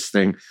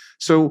interesting.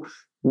 So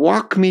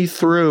walk me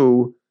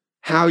through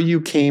how you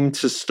came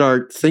to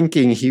start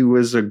thinking he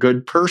was a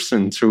good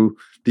person to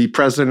be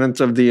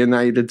president of the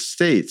United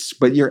States.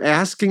 But you're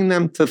asking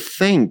them to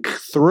think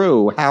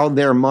through how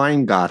their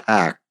mind got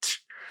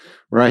hacked,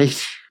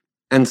 right?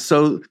 And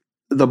so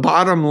the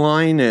bottom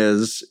line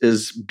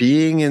is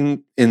being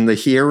in the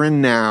here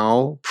and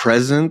now,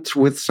 present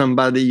with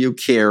somebody you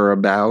care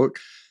about,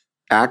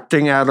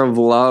 acting out of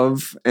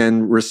love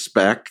and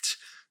respect,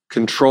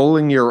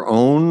 controlling your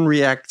own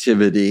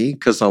reactivity,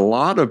 because a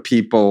lot of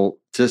people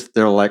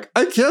they're like,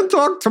 I can't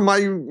talk to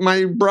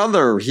my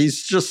brother. He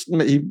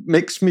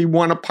makes me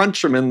want to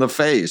punch him in the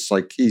face.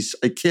 Like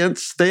I can't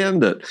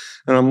stand it.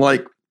 And I'm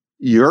like,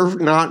 you're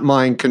not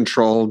mind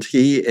controlled.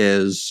 He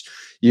is.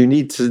 You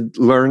need to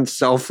learn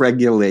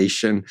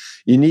self-regulation.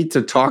 You need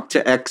to talk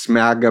to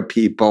ex-MAGA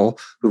people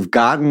who've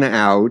gotten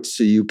out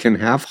so you can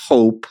have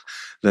hope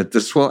that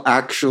this will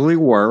actually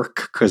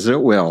work, because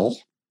it will.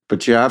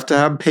 But you have to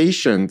have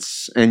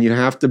patience and you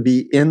have to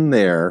be in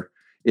there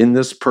in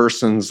this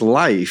person's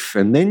life.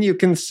 And then you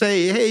can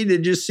say, hey,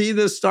 did you see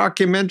this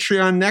documentary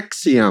on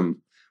Nexium?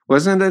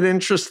 Wasn't it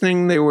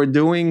interesting? They were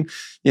doing,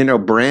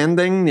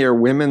 branding near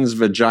women's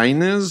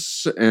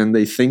vaginas, and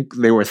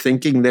they were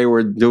thinking they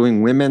were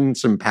doing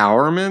women's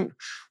empowerment.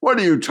 What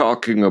are you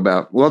talking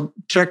about? Well,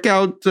 check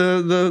out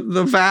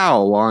the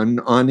Vow on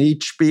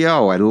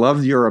HBO. I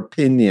love your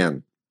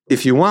opinion.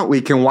 If you want,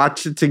 we can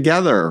watch it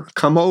together.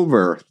 Come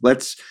over.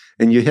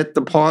 And you hit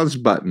the pause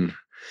button.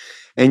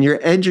 And you're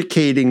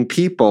educating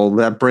people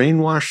that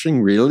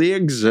brainwashing really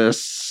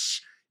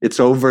exists. It's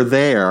over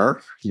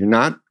there. You're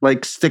not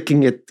like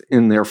sticking it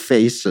in their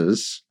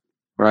faces,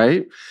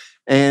 right?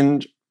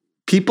 And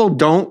people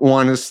don't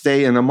want to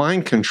stay in a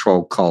mind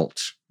control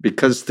cult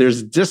because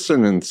there's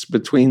dissonance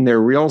between their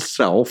real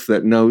self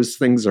that knows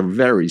things are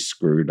very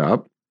screwed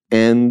up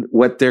and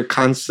what they're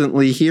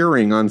constantly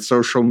hearing on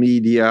social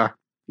media,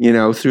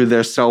 through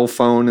their cell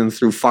phone and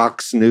through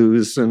Fox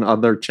News and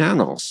other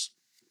channels.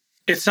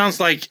 It sounds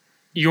like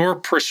your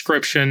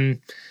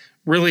prescription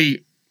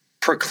really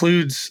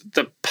precludes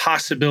the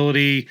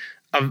possibility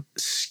of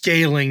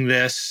scaling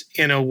this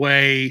in a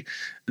way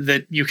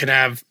that you can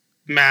have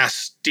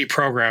mass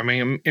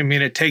deprogramming. I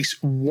mean, it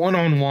takes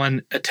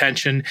one-on-one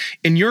attention.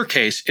 In your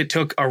case, it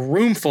took a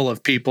room full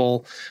of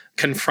people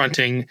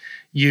confronting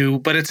you,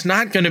 but it's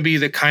not going to be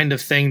the kind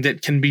of thing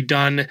that can be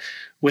done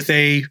with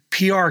a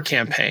PR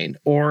campaign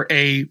or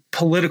a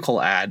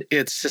political ad.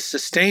 It's a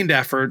sustained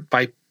effort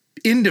by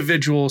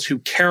individuals who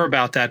care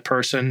about that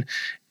person,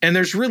 and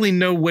there's really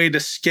no way to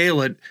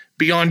scale it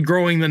beyond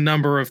growing the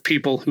number of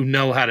people who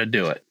know how to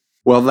do it.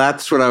 Well,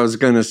 that's what I was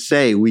going to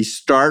say. We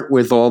start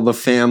with all the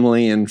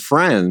family and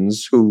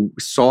friends who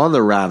saw the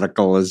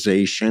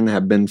radicalization,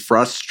 have been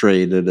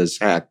frustrated as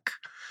heck,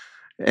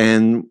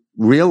 and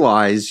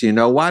realize,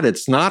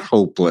 it's not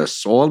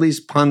hopeless. All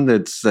these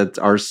pundits that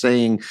are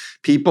saying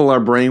people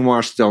are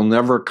brainwashed, they'll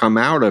never come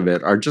out of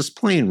it, are just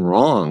plain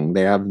wrong.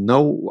 They have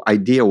no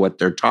idea what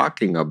they're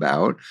talking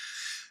about.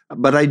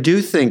 But I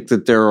do think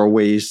that there are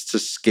ways to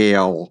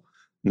scale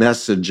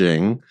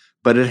messaging,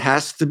 but it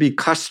has to be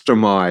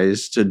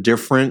customized to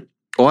different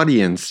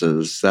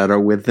audiences that are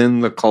within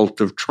the cult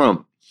of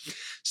Trump.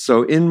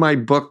 So in my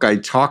book, I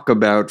talk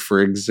about, for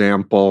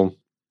example,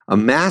 a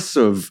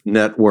massive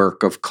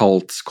network of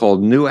cults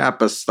called New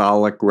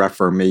Apostolic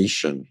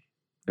Reformation.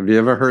 Have you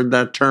ever heard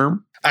that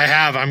term? I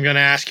have. I'm going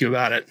to ask you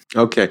about it.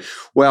 Okay.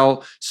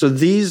 Well, so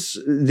these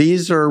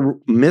are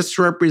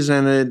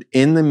misrepresented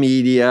in the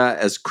media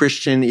as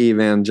Christian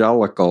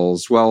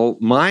evangelicals. Well,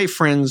 my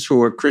friends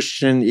who are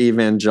Christian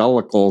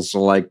evangelicals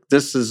are like,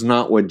 this is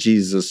not what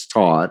Jesus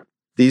taught.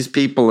 These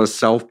people are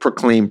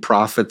self-proclaimed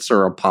prophets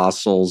or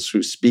apostles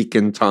who speak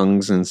in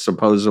tongues and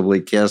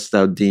supposedly cast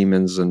out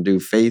demons and do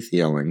faith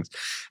healings.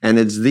 And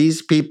it's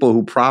these people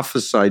who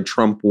prophesied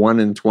Trump won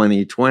in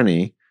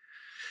 2020.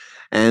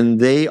 And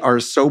they are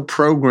so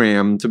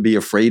programmed to be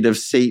afraid of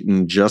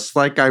Satan, just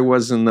like I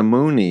was in the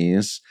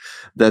Moonies,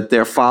 that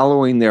they're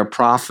following their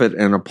prophet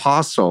and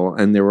apostle,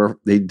 and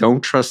they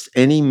don't trust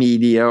any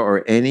media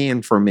or any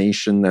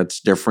information that's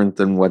different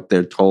than what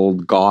they're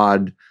told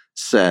God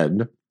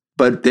said.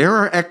 But there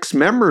are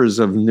ex-members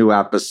of New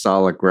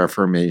Apostolic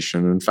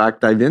Reformation. In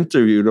fact, I've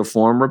interviewed a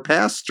former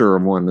pastor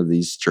of one of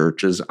these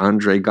churches,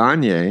 Andre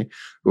Gagne,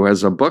 who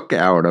has a book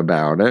out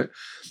about it.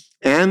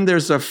 And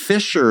there's a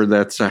fissure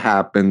that's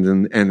happened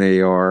in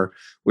NAR,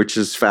 which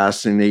is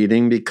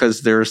fascinating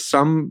because there are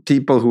some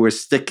people who are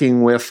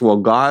sticking with, well,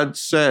 God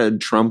said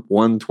Trump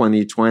won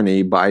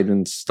 2020,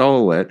 Biden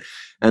stole it.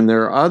 And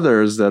there are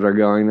others that are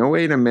going, oh,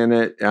 wait a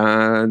minute,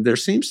 there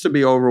seems to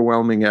be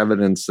overwhelming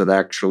evidence that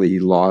actually he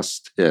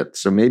lost it.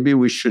 So maybe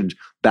we should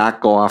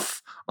back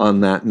off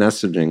on that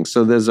messaging.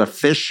 So there's a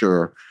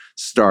fissure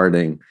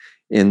starting.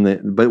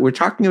 But we're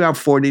talking about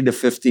 40 to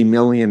 50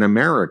 million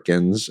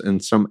Americans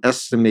and some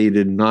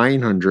estimated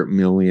 900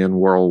 million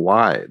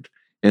worldwide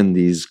in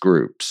these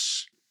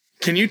groups.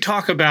 Can you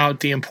talk about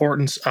the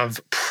importance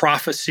of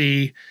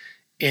prophecy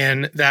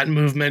in that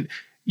movement?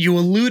 You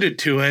alluded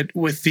to it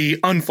with the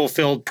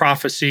unfulfilled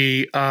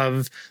prophecy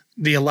of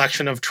the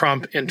election of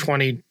Trump in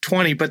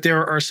 2020, but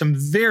there are some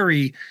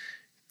very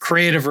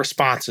creative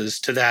responses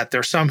to that. There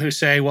are some who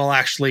say, well,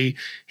 actually,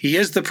 he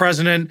is the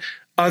president.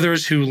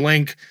 Others who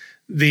link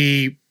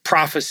the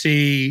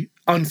prophecy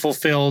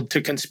unfulfilled to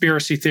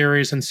conspiracy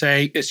theories and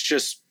say it's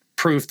just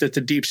proof that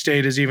the deep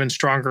state is even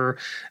stronger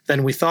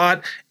than we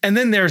thought. And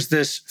then there's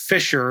this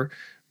fissure,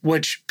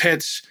 which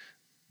pits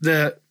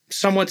the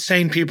somewhat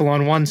sane people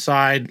on one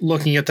side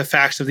looking at the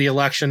facts of the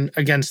election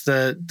against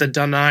the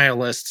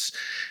denialists.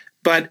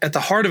 But at the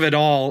heart of it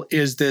all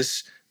is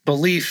this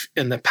belief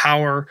in the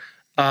power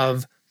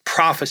of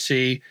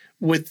prophecy,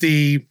 with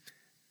the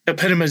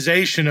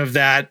epitomization of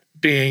that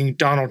being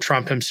Donald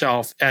Trump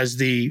himself as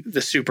the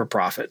super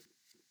prophet.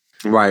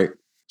 Right.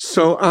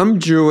 So I'm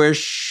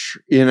Jewish,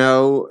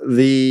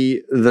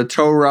 the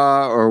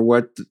Torah, or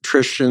what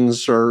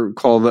Christians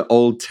call the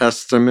Old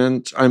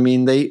Testament. I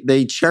mean,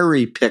 they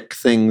cherry pick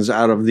things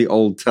out of the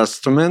Old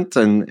Testament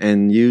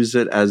and use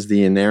it as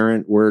the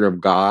inerrant word of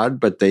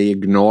God, but they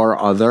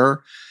ignore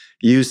other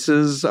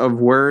uses of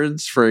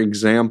words. For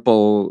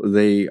example,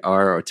 they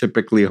are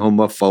typically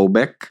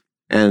homophobic,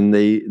 and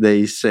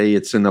they say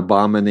it's an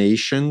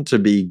abomination to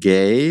be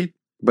gay.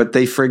 But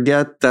they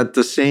forget that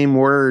the same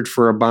word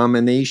for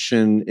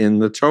abomination in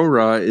the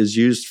Torah is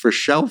used for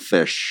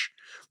shellfish.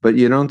 But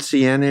you don't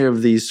see any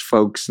of these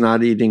folks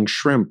not eating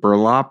shrimp or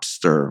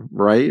lobster,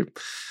 right?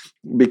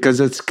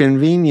 Because it's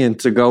convenient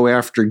to go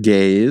after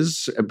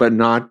gays, but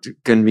not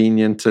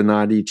convenient to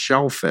not eat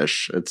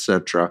shellfish,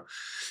 etc.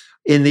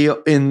 In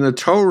the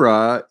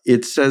Torah,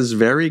 it says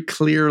very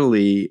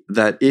clearly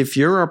that if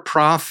you're a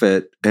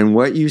prophet and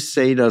what you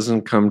say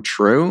doesn't come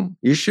true,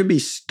 you should be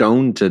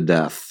stoned to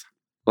death.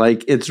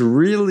 Like, it's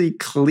really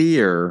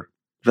clear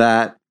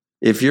that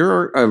if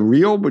you're a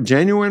real,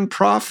 genuine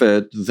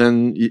prophet,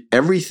 then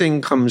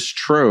everything comes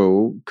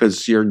true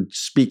because you're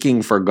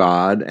speaking for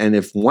God. And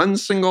if one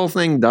single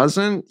thing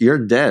doesn't,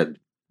 you're dead.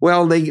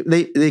 Well,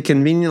 they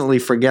conveniently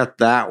forget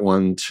that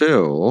one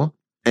too.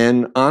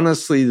 And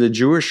honestly, the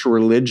Jewish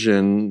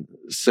religion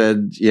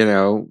said,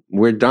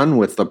 we're done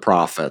with the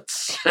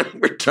prophets.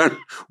 We're done.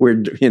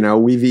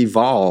 We've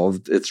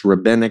evolved. It's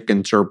rabbinic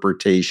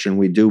interpretation.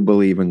 We do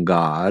believe in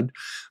God,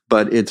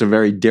 but it's a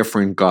very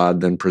different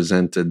God than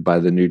presented by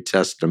the New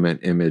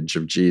Testament image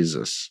of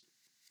Jesus.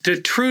 Do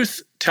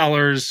truth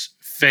tellers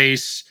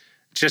face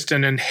just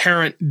an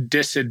inherent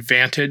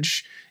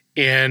disadvantage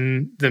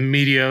in the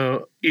media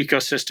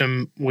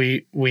ecosystem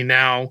we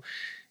now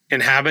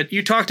inhabit?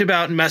 You talked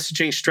about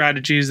messaging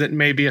strategies that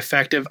may be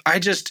effective. I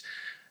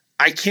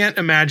can't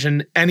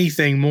imagine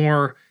anything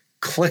more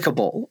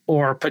clickable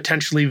or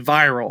potentially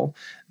viral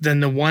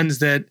than the ones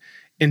that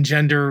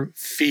engender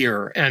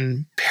fear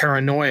and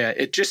paranoia.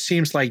 It just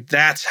seems like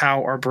that's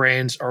how our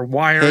brains are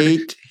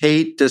wired.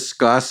 Hate,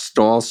 disgust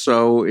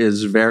also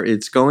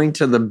it's going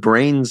to the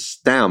brain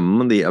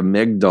stem, the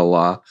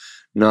amygdala,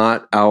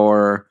 not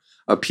our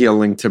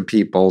appealing to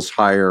people's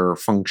higher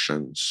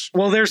functions.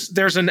 Well,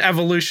 there's an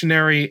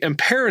evolutionary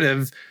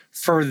imperative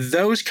for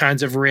those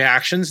kinds of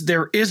reactions.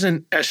 There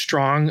isn't as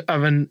strong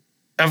of an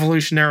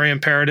evolutionary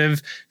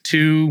imperative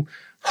to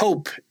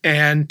hope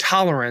and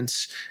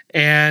tolerance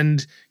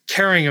and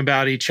caring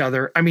about each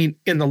other. I mean,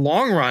 in the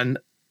long run,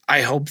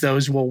 I hope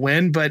those will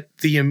win, but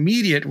the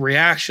immediate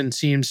reaction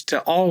seems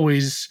to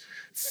always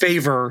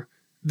favor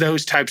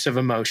those types of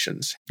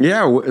emotions.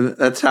 Yeah,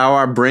 that's how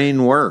our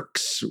brain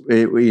works.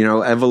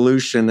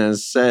 Evolution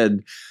has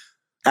said,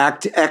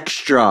 act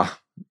extra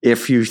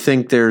if you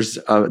think there's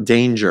a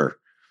danger.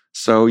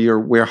 So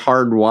we're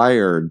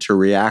hardwired to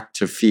react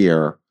to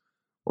fear,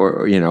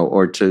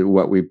 or to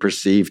what we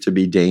perceive to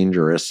be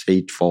dangerous,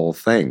 hateful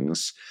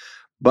things.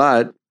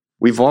 But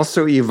we've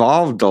also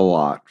evolved a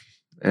lot.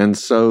 And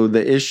so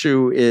the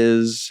issue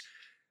is,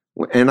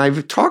 and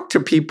I've talked to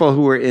people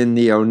who are in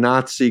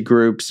neo-Nazi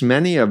groups,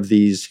 many of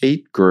these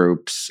hate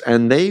groups,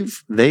 and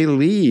they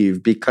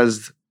leave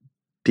because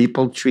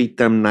People treat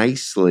them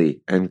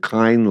nicely and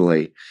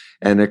kindly,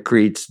 and it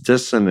creates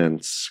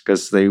dissonance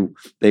because they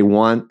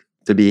want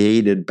to be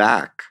hated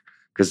back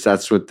because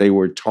that's what they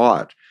were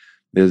taught.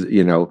 Jews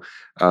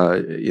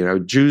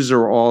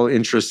are all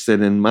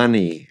interested in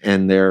money,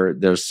 and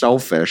they're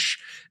selfish.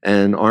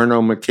 And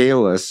Arno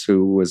Michaelis,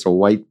 who was a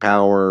white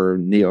power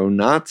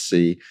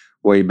neo-Nazi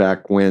way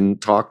back when,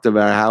 talked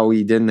about how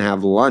he didn't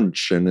have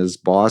lunch, and his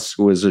boss,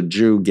 who was a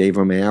Jew, gave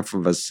him half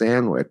of a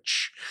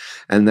sandwich.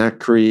 And that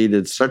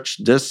created such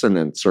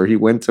dissonance. Or he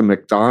went to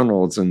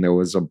McDonald's and there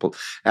was a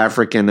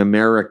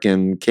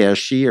African-American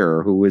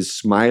cashier who was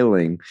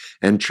smiling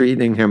and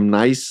treating him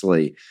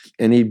nicely.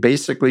 And he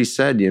basically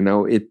said,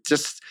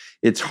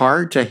 it's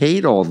hard to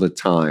hate all the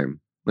time.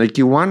 Like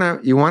you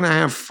want to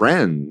have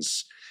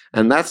friends.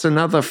 And that's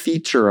another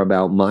feature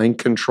about mind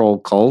control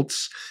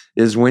cults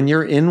is when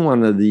you're in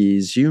one of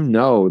these,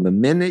 the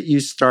minute you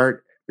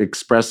start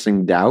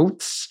expressing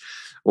doubts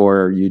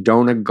or you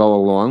don't go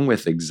along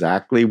with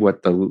exactly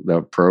what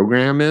the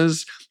program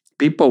is,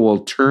 people will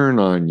turn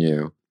on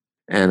you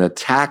and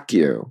attack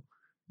you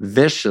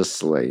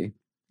viciously.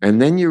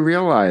 And then you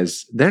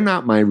realize they're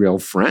not my real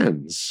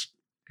friends.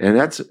 And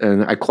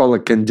I call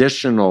it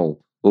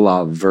conditional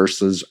love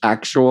versus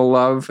actual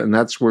love. And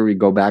that's where we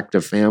go back to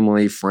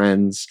family,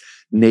 friends,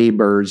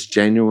 neighbors,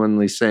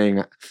 genuinely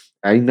saying,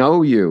 I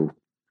know you,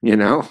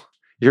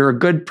 you're a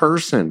good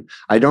person.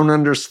 I don't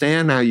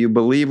understand how you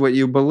believe what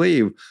you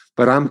believe,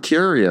 but I'm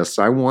curious.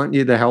 I want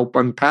you to help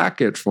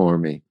unpack it for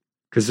me.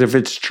 Because if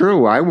it's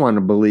true, I want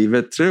to believe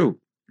it too.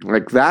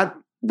 Like that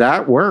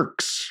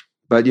works.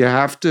 But you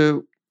have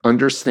to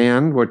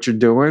understand what you're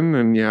doing,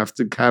 and you have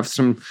to have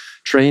some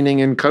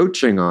training and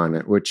coaching on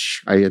it,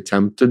 which I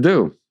attempt to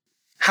do.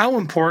 How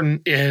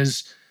important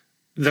is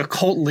the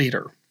cult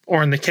leader,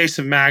 or in the case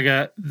of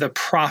MAGA, the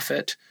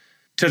prophet,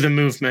 to the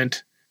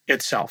movement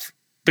itself?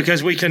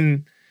 Because we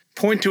can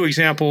point to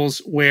examples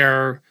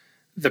where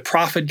the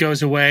prophet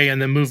goes away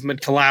and the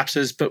movement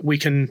collapses, but we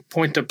can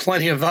point to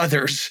plenty of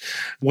others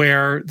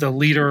where the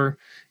leader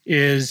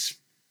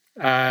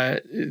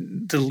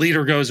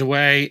goes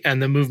away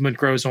and the movement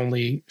grows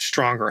only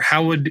stronger.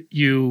 How would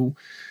you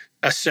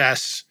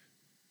assess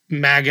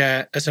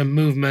MAGA as a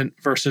movement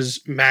versus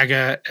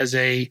MAGA as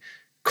a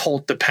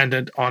cult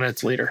dependent on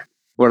its leader?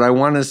 What I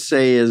want to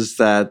say is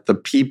that the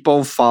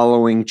people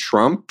following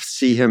Trump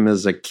see him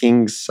as a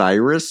King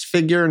Cyrus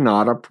figure,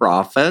 not a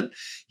prophet.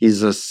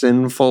 He's a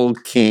sinful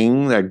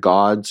king that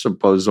God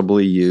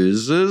supposedly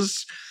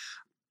uses.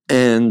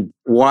 And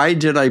why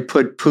did I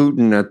put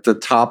Putin at the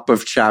top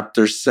of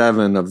chapter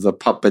 7 of the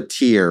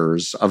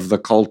puppeteers of the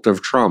cult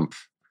of Trump?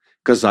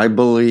 Because I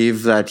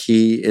believe that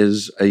he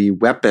is a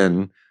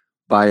weapon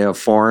by a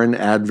foreign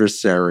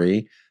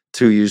adversary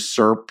to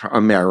usurp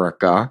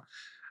America.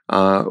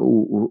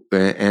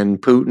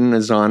 And Putin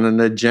is on an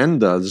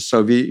agenda. The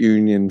Soviet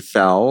Union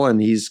fell,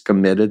 and he's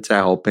committed to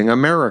helping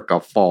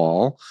America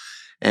fall,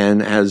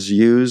 and has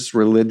used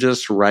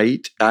religious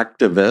right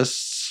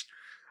activists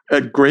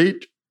at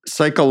great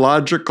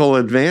psychological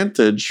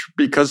advantage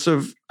because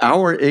of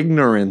our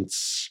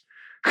ignorance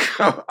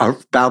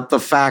about the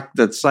fact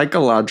that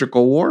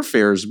psychological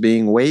warfare is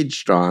being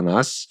waged on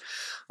us.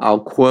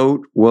 I'll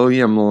quote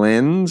William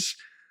Lind's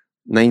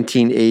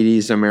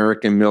 1980s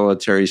American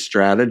military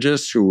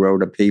strategist who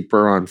wrote a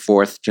paper on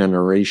fourth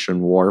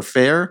generation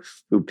warfare,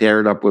 who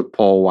paired up with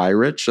Paul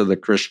Weyrich of the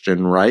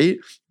Christian Right,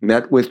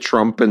 met with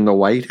Trump in the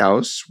White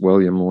House,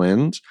 William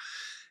Lind.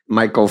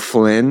 Michael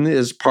Flynn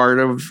is part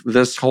of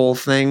this whole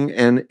thing,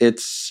 and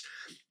it's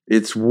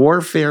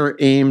warfare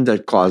aimed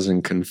at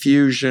causing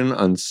confusion,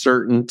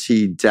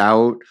 uncertainty,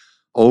 doubt,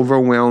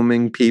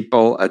 overwhelming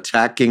people,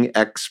 attacking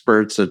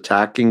experts,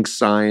 attacking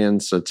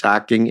science,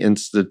 attacking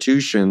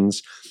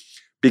institutions.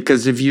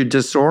 Because if you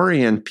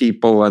disorient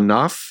people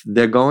enough,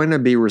 they're going to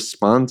be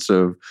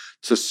responsive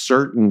to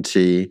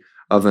certainty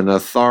of an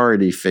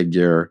authority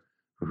figure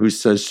who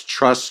says,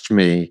 trust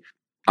me,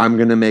 I'm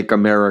going to make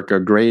America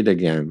great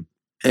again.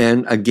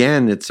 And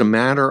again, it's a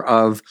matter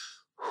of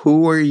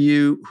who's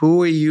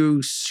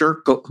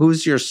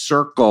your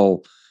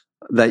circle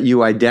that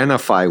you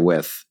identify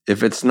with.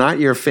 If it's not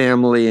your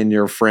family and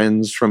your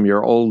friends from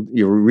your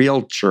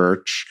real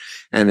church,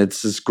 and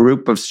it's this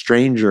group of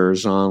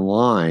strangers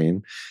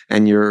online,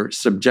 and you're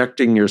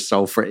subjecting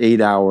yourself for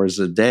 8 hours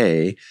a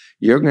day,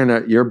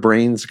 your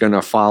brain's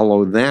gonna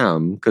follow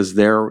them because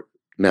they're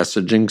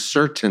messaging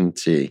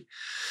certainty.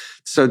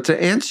 So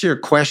to answer your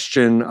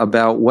question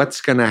about what's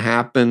going to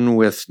happen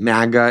with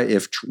MAGA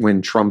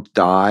when Trump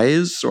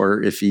dies,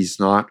 or if he's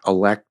not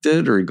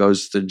elected or he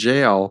goes to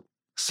jail,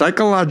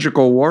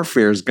 psychological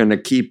warfare is going to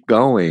keep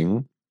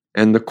going.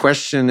 And the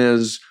question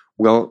is,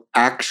 will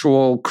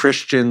actual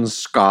Christian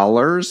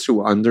scholars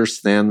who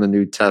understand the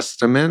New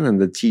Testament and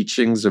the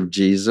teachings of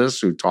Jesus,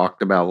 who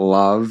talked about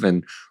love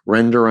and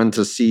render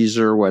unto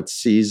Caesar what's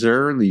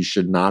Caesar, you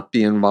should not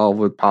be involved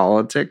with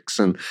politics,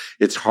 and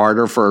it's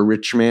harder for a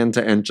rich man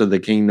to enter the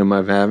kingdom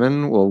of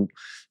heaven, will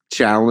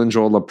challenge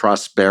all the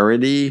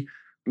prosperity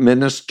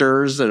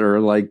ministers that are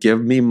like,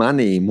 give me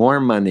money, more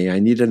money, I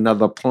need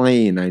another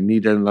plane, I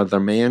need another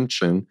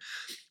mansion.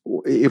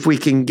 if we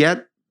can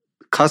get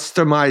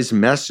customized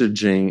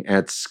messaging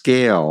at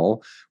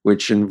scale,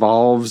 which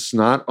involves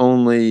not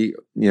only,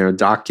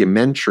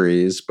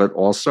 documentaries, but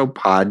also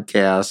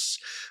podcasts,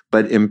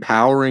 but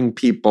empowering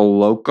people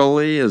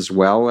locally as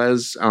well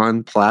as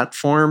on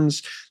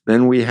platforms,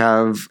 then we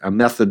have a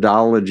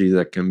methodology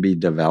that can be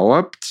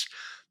developed.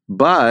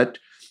 But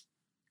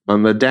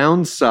on the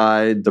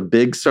downside, the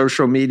big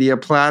social media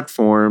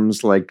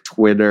platforms like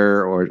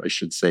Twitter, or I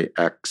should say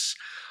X,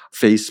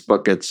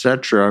 Facebook,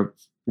 etc.,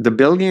 the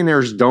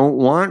billionaires don't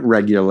want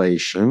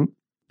regulation.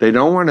 They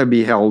don't want to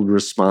be held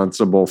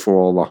responsible for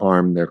all the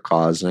harm they're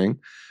causing.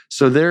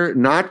 So they're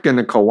not going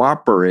to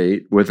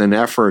cooperate with an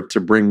effort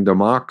to bring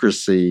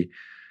democracy,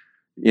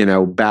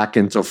 back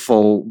into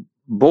full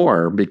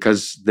bore,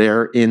 because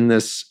they're in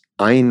this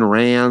Ayn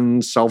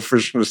Rand,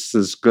 selfishness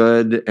is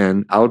good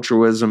and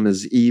altruism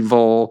is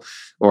evil,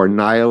 or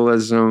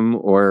nihilism,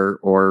 or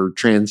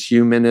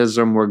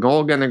transhumanism. We're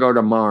all going to go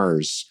to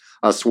Mars,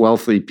 us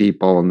wealthy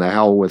people, and the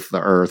hell with the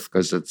earth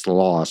because it's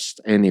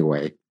lost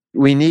anyway.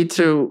 We need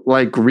to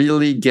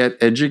really get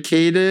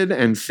educated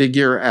and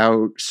figure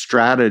out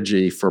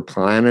strategy for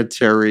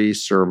planetary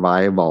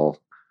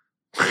survival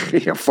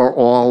for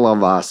all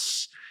of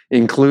us,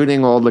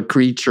 including all the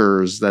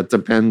creatures that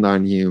depend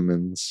on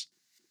humans.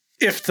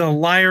 If the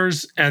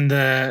liars and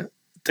the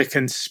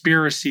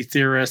conspiracy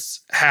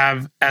theorists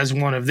have as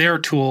one of their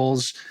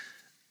tools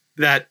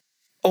that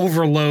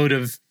overload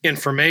of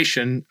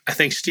information, I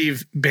think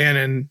Steve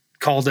Bannon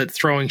called it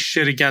throwing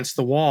shit against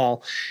the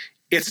wall.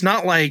 It's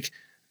not like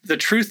the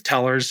truth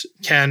tellers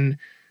can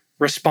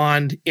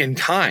respond in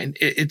kind.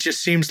 It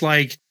just seems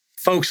like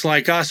folks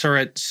like us are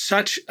at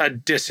such a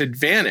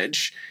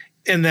disadvantage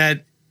in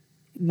that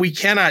we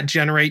cannot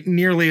generate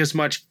nearly as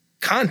much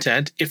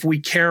content if we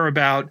care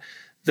about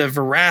the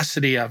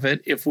veracity of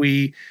it, if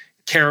we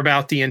care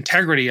about the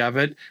integrity of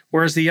it,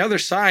 whereas the other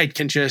side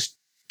can just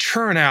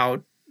churn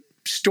out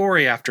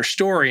story after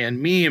story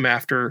and meme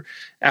after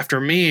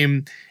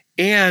meme.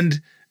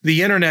 And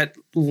the internet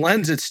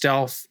lends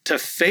itself to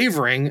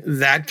favoring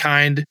that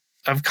kind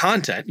of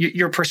content.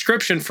 Your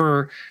prescription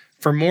for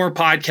more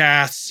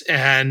podcasts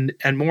and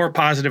more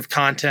positive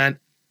content,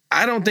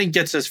 I don't think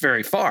gets us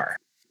very far.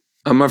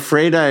 I'm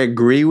afraid I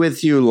agree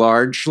with you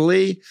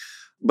largely,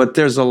 but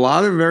there's a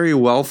lot of very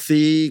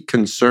wealthy,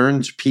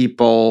 concerned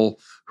people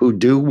who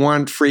do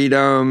want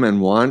freedom and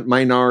want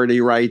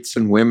minority rights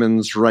and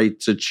women's right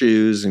to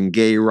choose and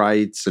gay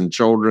rights and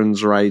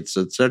children's rights,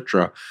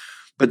 etc.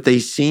 But they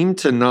seem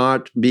to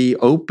not be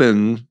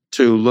open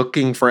to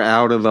looking for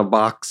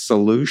out-of-the-box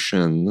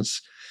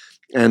solutions.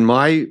 And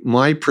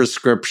my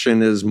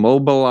prescription is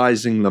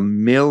mobilizing the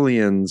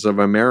millions of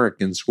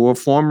Americans who are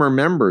former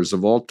members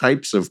of all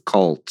types of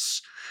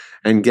cults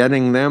and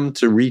getting them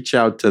to reach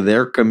out to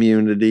their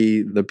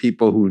community, the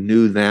people who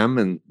knew them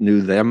and knew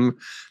them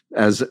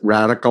as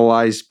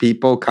radicalized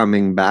people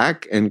coming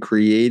back, and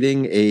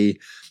creating a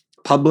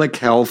public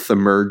health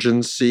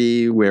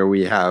emergency where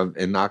we have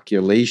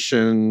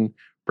inoculation,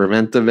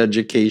 preventive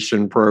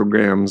education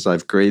programs.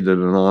 I've created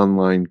an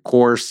online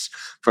course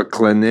for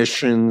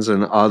clinicians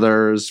and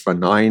others for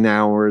 9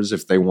 hours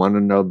if they want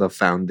to know the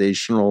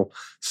foundational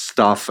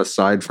stuff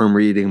aside from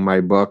reading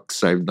my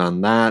books. I've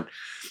done that.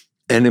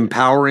 And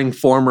empowering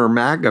former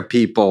MAGA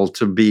people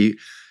to be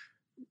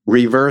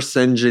reverse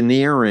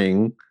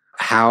engineering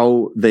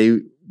how they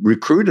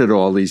recruited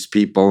all these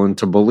people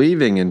into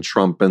believing in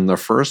Trump in the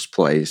first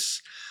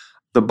place.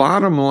 The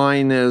bottom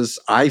line is,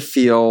 I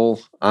feel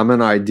I'm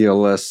an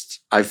idealist.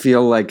 I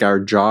feel like our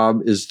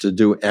job is to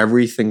do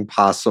everything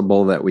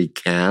possible that we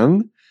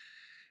can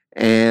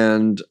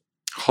and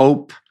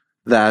hope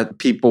that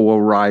people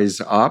will rise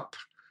up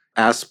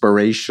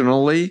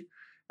aspirationally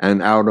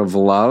and out of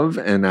love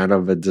and out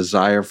of a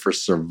desire for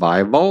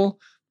survival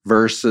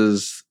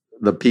versus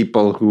the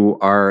people who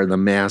are the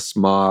mass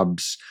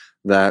mobs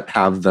that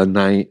have the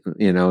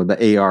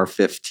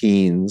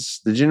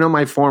AR-15s. Did you know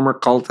my former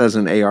cult has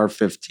an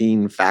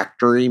AR-15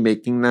 factory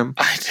making them?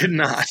 I did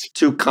not.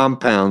 2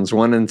 compounds,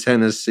 one in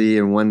Tennessee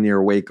and one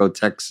near Waco,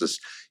 Texas,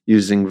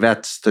 using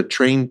vets to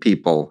train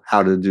people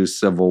how to do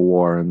civil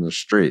war in the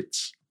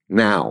streets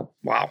now.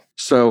 Wow.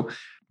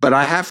 But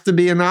I have to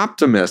be an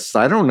optimist.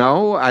 I don't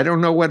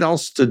know what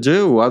else to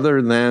do other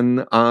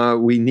than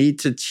we need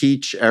to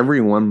teach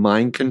everyone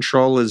mind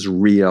control is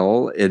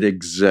real. It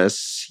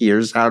exists.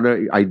 Here's how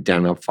to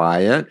identify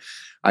it.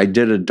 I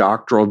did a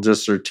doctoral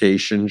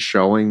dissertation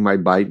showing my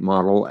bite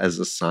model as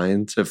a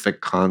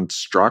scientific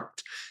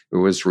construct. It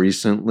was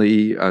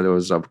recently, there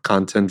was a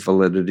content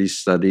validity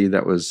study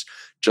that was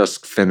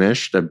just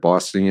finished at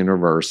Boston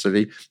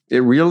University.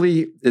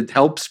 It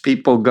helps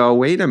people go,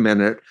 wait a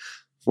minute,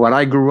 what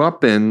I grew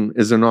up in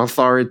is an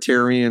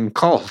authoritarian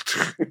cult.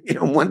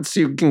 Once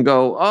you can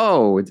go,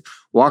 oh, it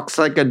walks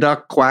like a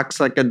duck, quacks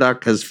like a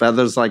duck, has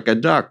feathers like a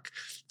duck.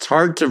 It's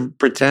hard to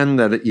pretend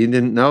that you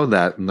didn't know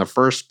that in the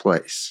first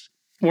place.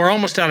 We're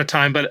almost out of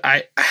time, but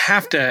I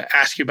have to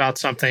ask you about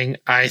something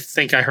I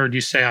think I heard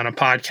you say on a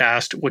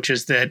podcast, which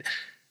is that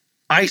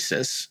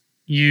ISIS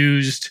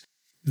used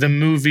the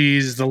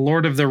movies, The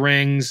Lord of the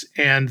Rings,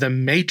 and The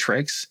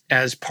Matrix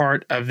as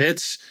part of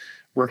its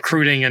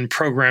recruiting and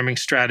programming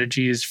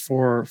strategies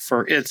for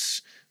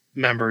its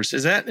members.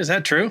 Is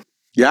that true?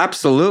 Yeah,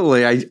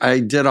 absolutely. I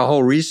did a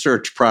whole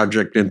research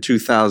project in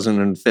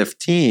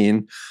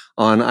 2015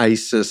 on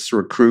ISIS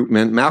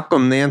recruitment.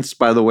 Malcolm Nance,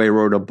 by the way,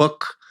 wrote a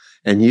book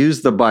and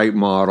used the BITE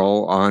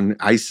model on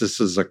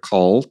ISIS as a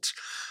cult.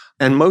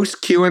 And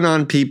most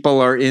QAnon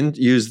people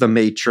use the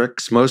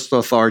Matrix. Most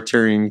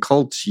authoritarian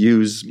cults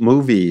use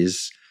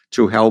movies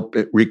to help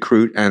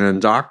recruit and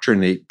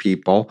indoctrinate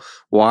people.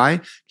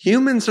 Why?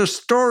 Humans are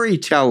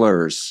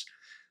storytellers.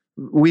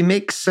 We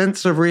make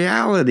sense of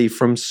reality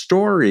from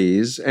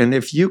stories. And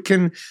if you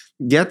can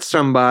get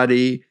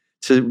somebody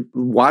to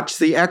watch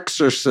The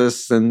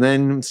Exorcist and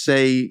then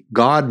say,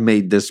 God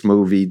made this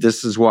movie,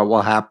 this is what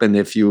will happen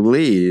if you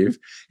leave,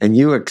 and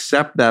you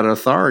accept that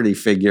authority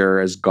figure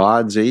as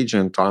God's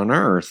agent on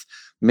earth,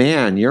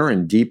 man, you're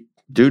in deep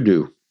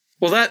doo-doo.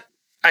 Well, that,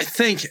 I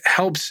think,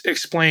 helps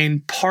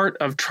explain part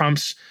of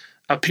Trump's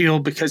appeal,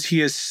 because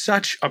he is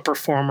such a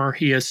performer.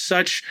 He is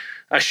such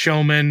a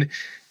showman.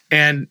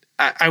 And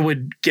I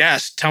would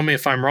guess, tell me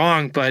if I'm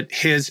wrong, but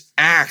his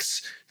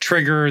acts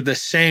trigger the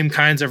same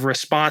kinds of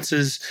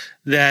responses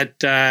that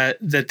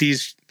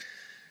these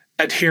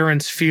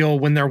adherents feel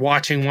when they're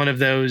watching one of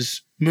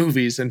those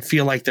movies and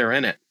feel like they're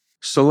in it.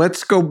 So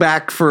let's go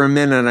back for a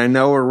minute. I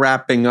know we're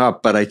wrapping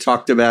up, but I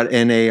talked about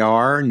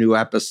NAR, New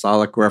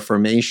Apostolic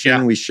Reformation.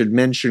 Yeah. We should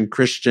mention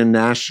Christian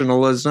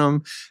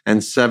nationalism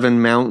and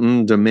Seven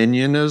Mountain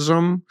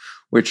Dominionism,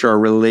 which are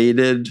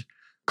related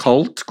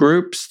cult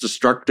groups,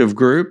 destructive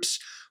groups.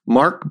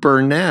 Mark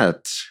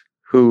Burnett,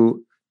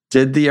 who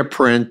did The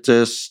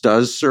Apprentice,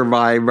 does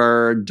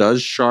Survivor,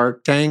 does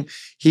Shark Tank,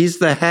 he's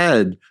the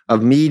head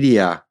of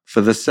media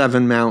for the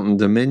Seven Mountain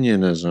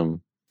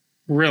Dominionism.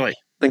 Really?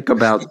 Think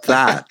about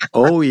that.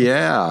 Oh,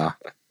 yeah.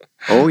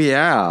 Oh,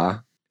 yeah.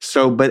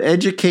 So, but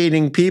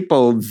educating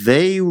people,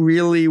 they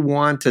really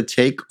want to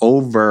take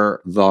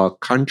over the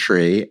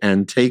country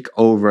and take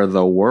over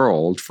the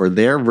world for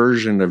their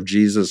version of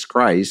Jesus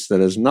Christ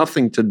that has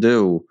nothing to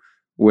do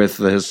with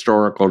the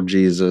historical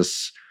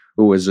Jesus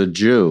who was a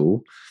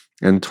Jew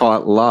and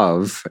taught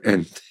love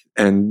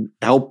and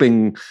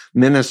helping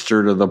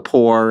minister to the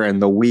poor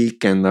and the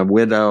weak and the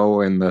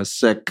widow and the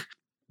sick.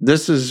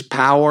 This is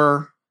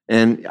power.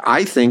 And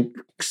I think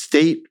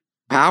state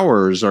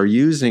powers are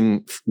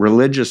using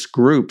religious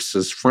groups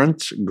as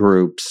front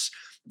groups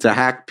to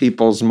hack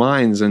people's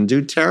minds and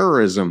do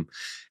terrorism.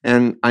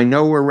 And I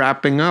know we're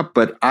wrapping up,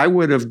 but I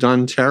would have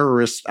done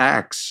terrorist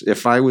acts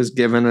if I was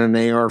given an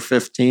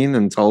AR-15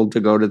 and told to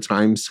go to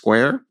Times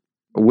Square.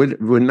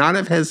 Would not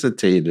have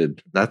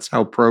hesitated. That's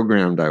how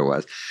programmed I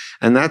was.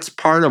 And that's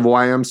part of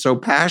why I'm so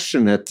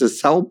passionate to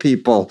tell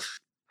people,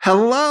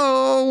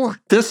 hello,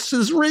 this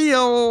is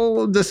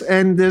real,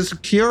 and there's a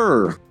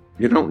cure.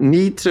 You don't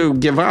need to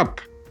give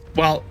up.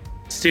 Well,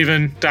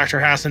 Stephen,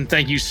 Dr. Hassan,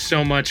 thank you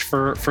so much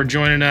for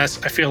joining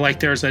us. I feel like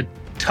there's a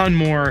ton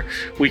more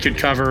we could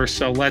cover,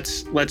 so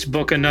let's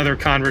book another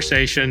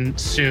conversation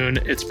soon.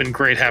 It's been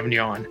great having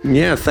you on.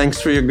 Yeah,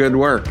 thanks for your good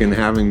work and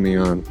having me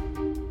on.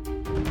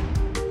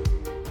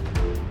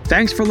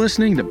 Thanks for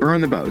listening to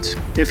Burn the Boats.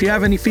 If you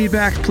have any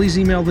feedback, please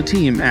email the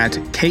team at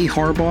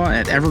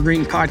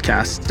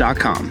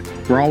kharbaugh@evergreenpodcasts.com.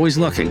 We're always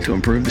looking to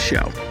improve the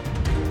show.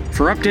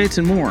 For updates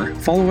and more,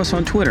 follow us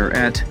on Twitter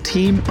at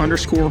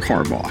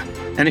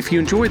 @team_Harbaugh. And if you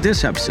enjoyed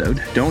this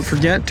episode, don't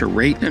forget to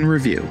rate and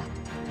review.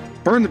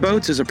 Burn the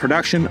Boats is a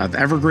production of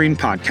Evergreen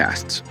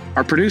Podcasts.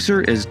 Our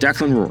producer is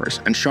Declan Roars,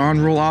 and Sean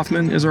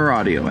Rule-Hoffman is our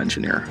audio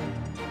engineer.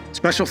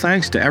 Special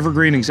thanks to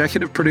Evergreen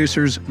executive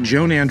producers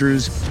Joan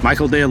Andrews,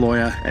 Michael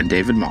DeAloia, and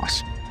David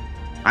Moss.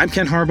 I'm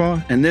Ken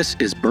Harbaugh, and this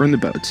is Burn the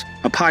Boats,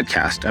 a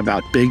podcast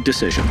about big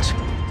decisions.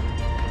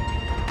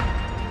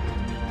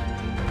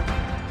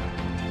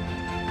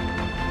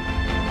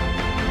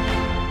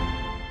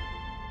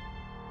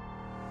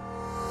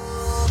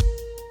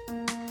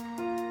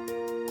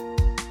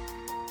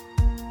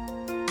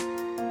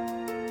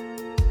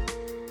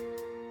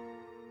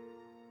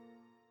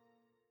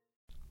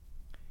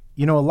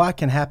 You know, a lot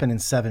can happen in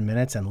 7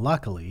 minutes, and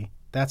luckily,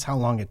 that's how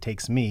long it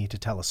takes me to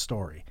tell a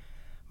story.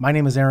 My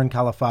name is Aaron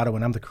Califato,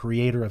 and I'm the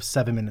creator of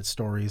 7-Minute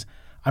Stories.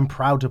 I'm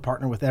proud to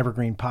partner with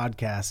Evergreen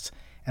Podcasts,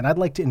 and I'd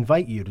like to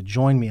invite you to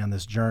join me on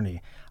this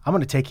journey. I'm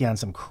going to take you on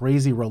some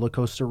crazy roller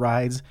coaster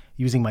rides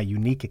using my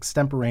unique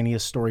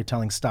extemporaneous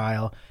storytelling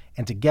style,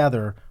 and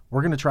together,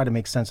 we're going to try to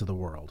make sense of the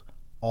world,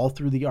 all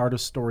through the art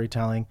of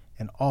storytelling,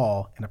 and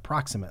all in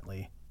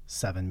approximately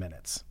 7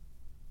 minutes.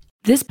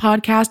 This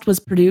podcast was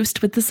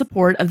produced with the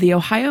support of the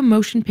Ohio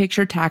Motion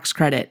Picture Tax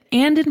Credit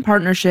and in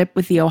partnership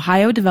with the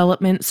Ohio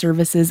Development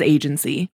Services Agency.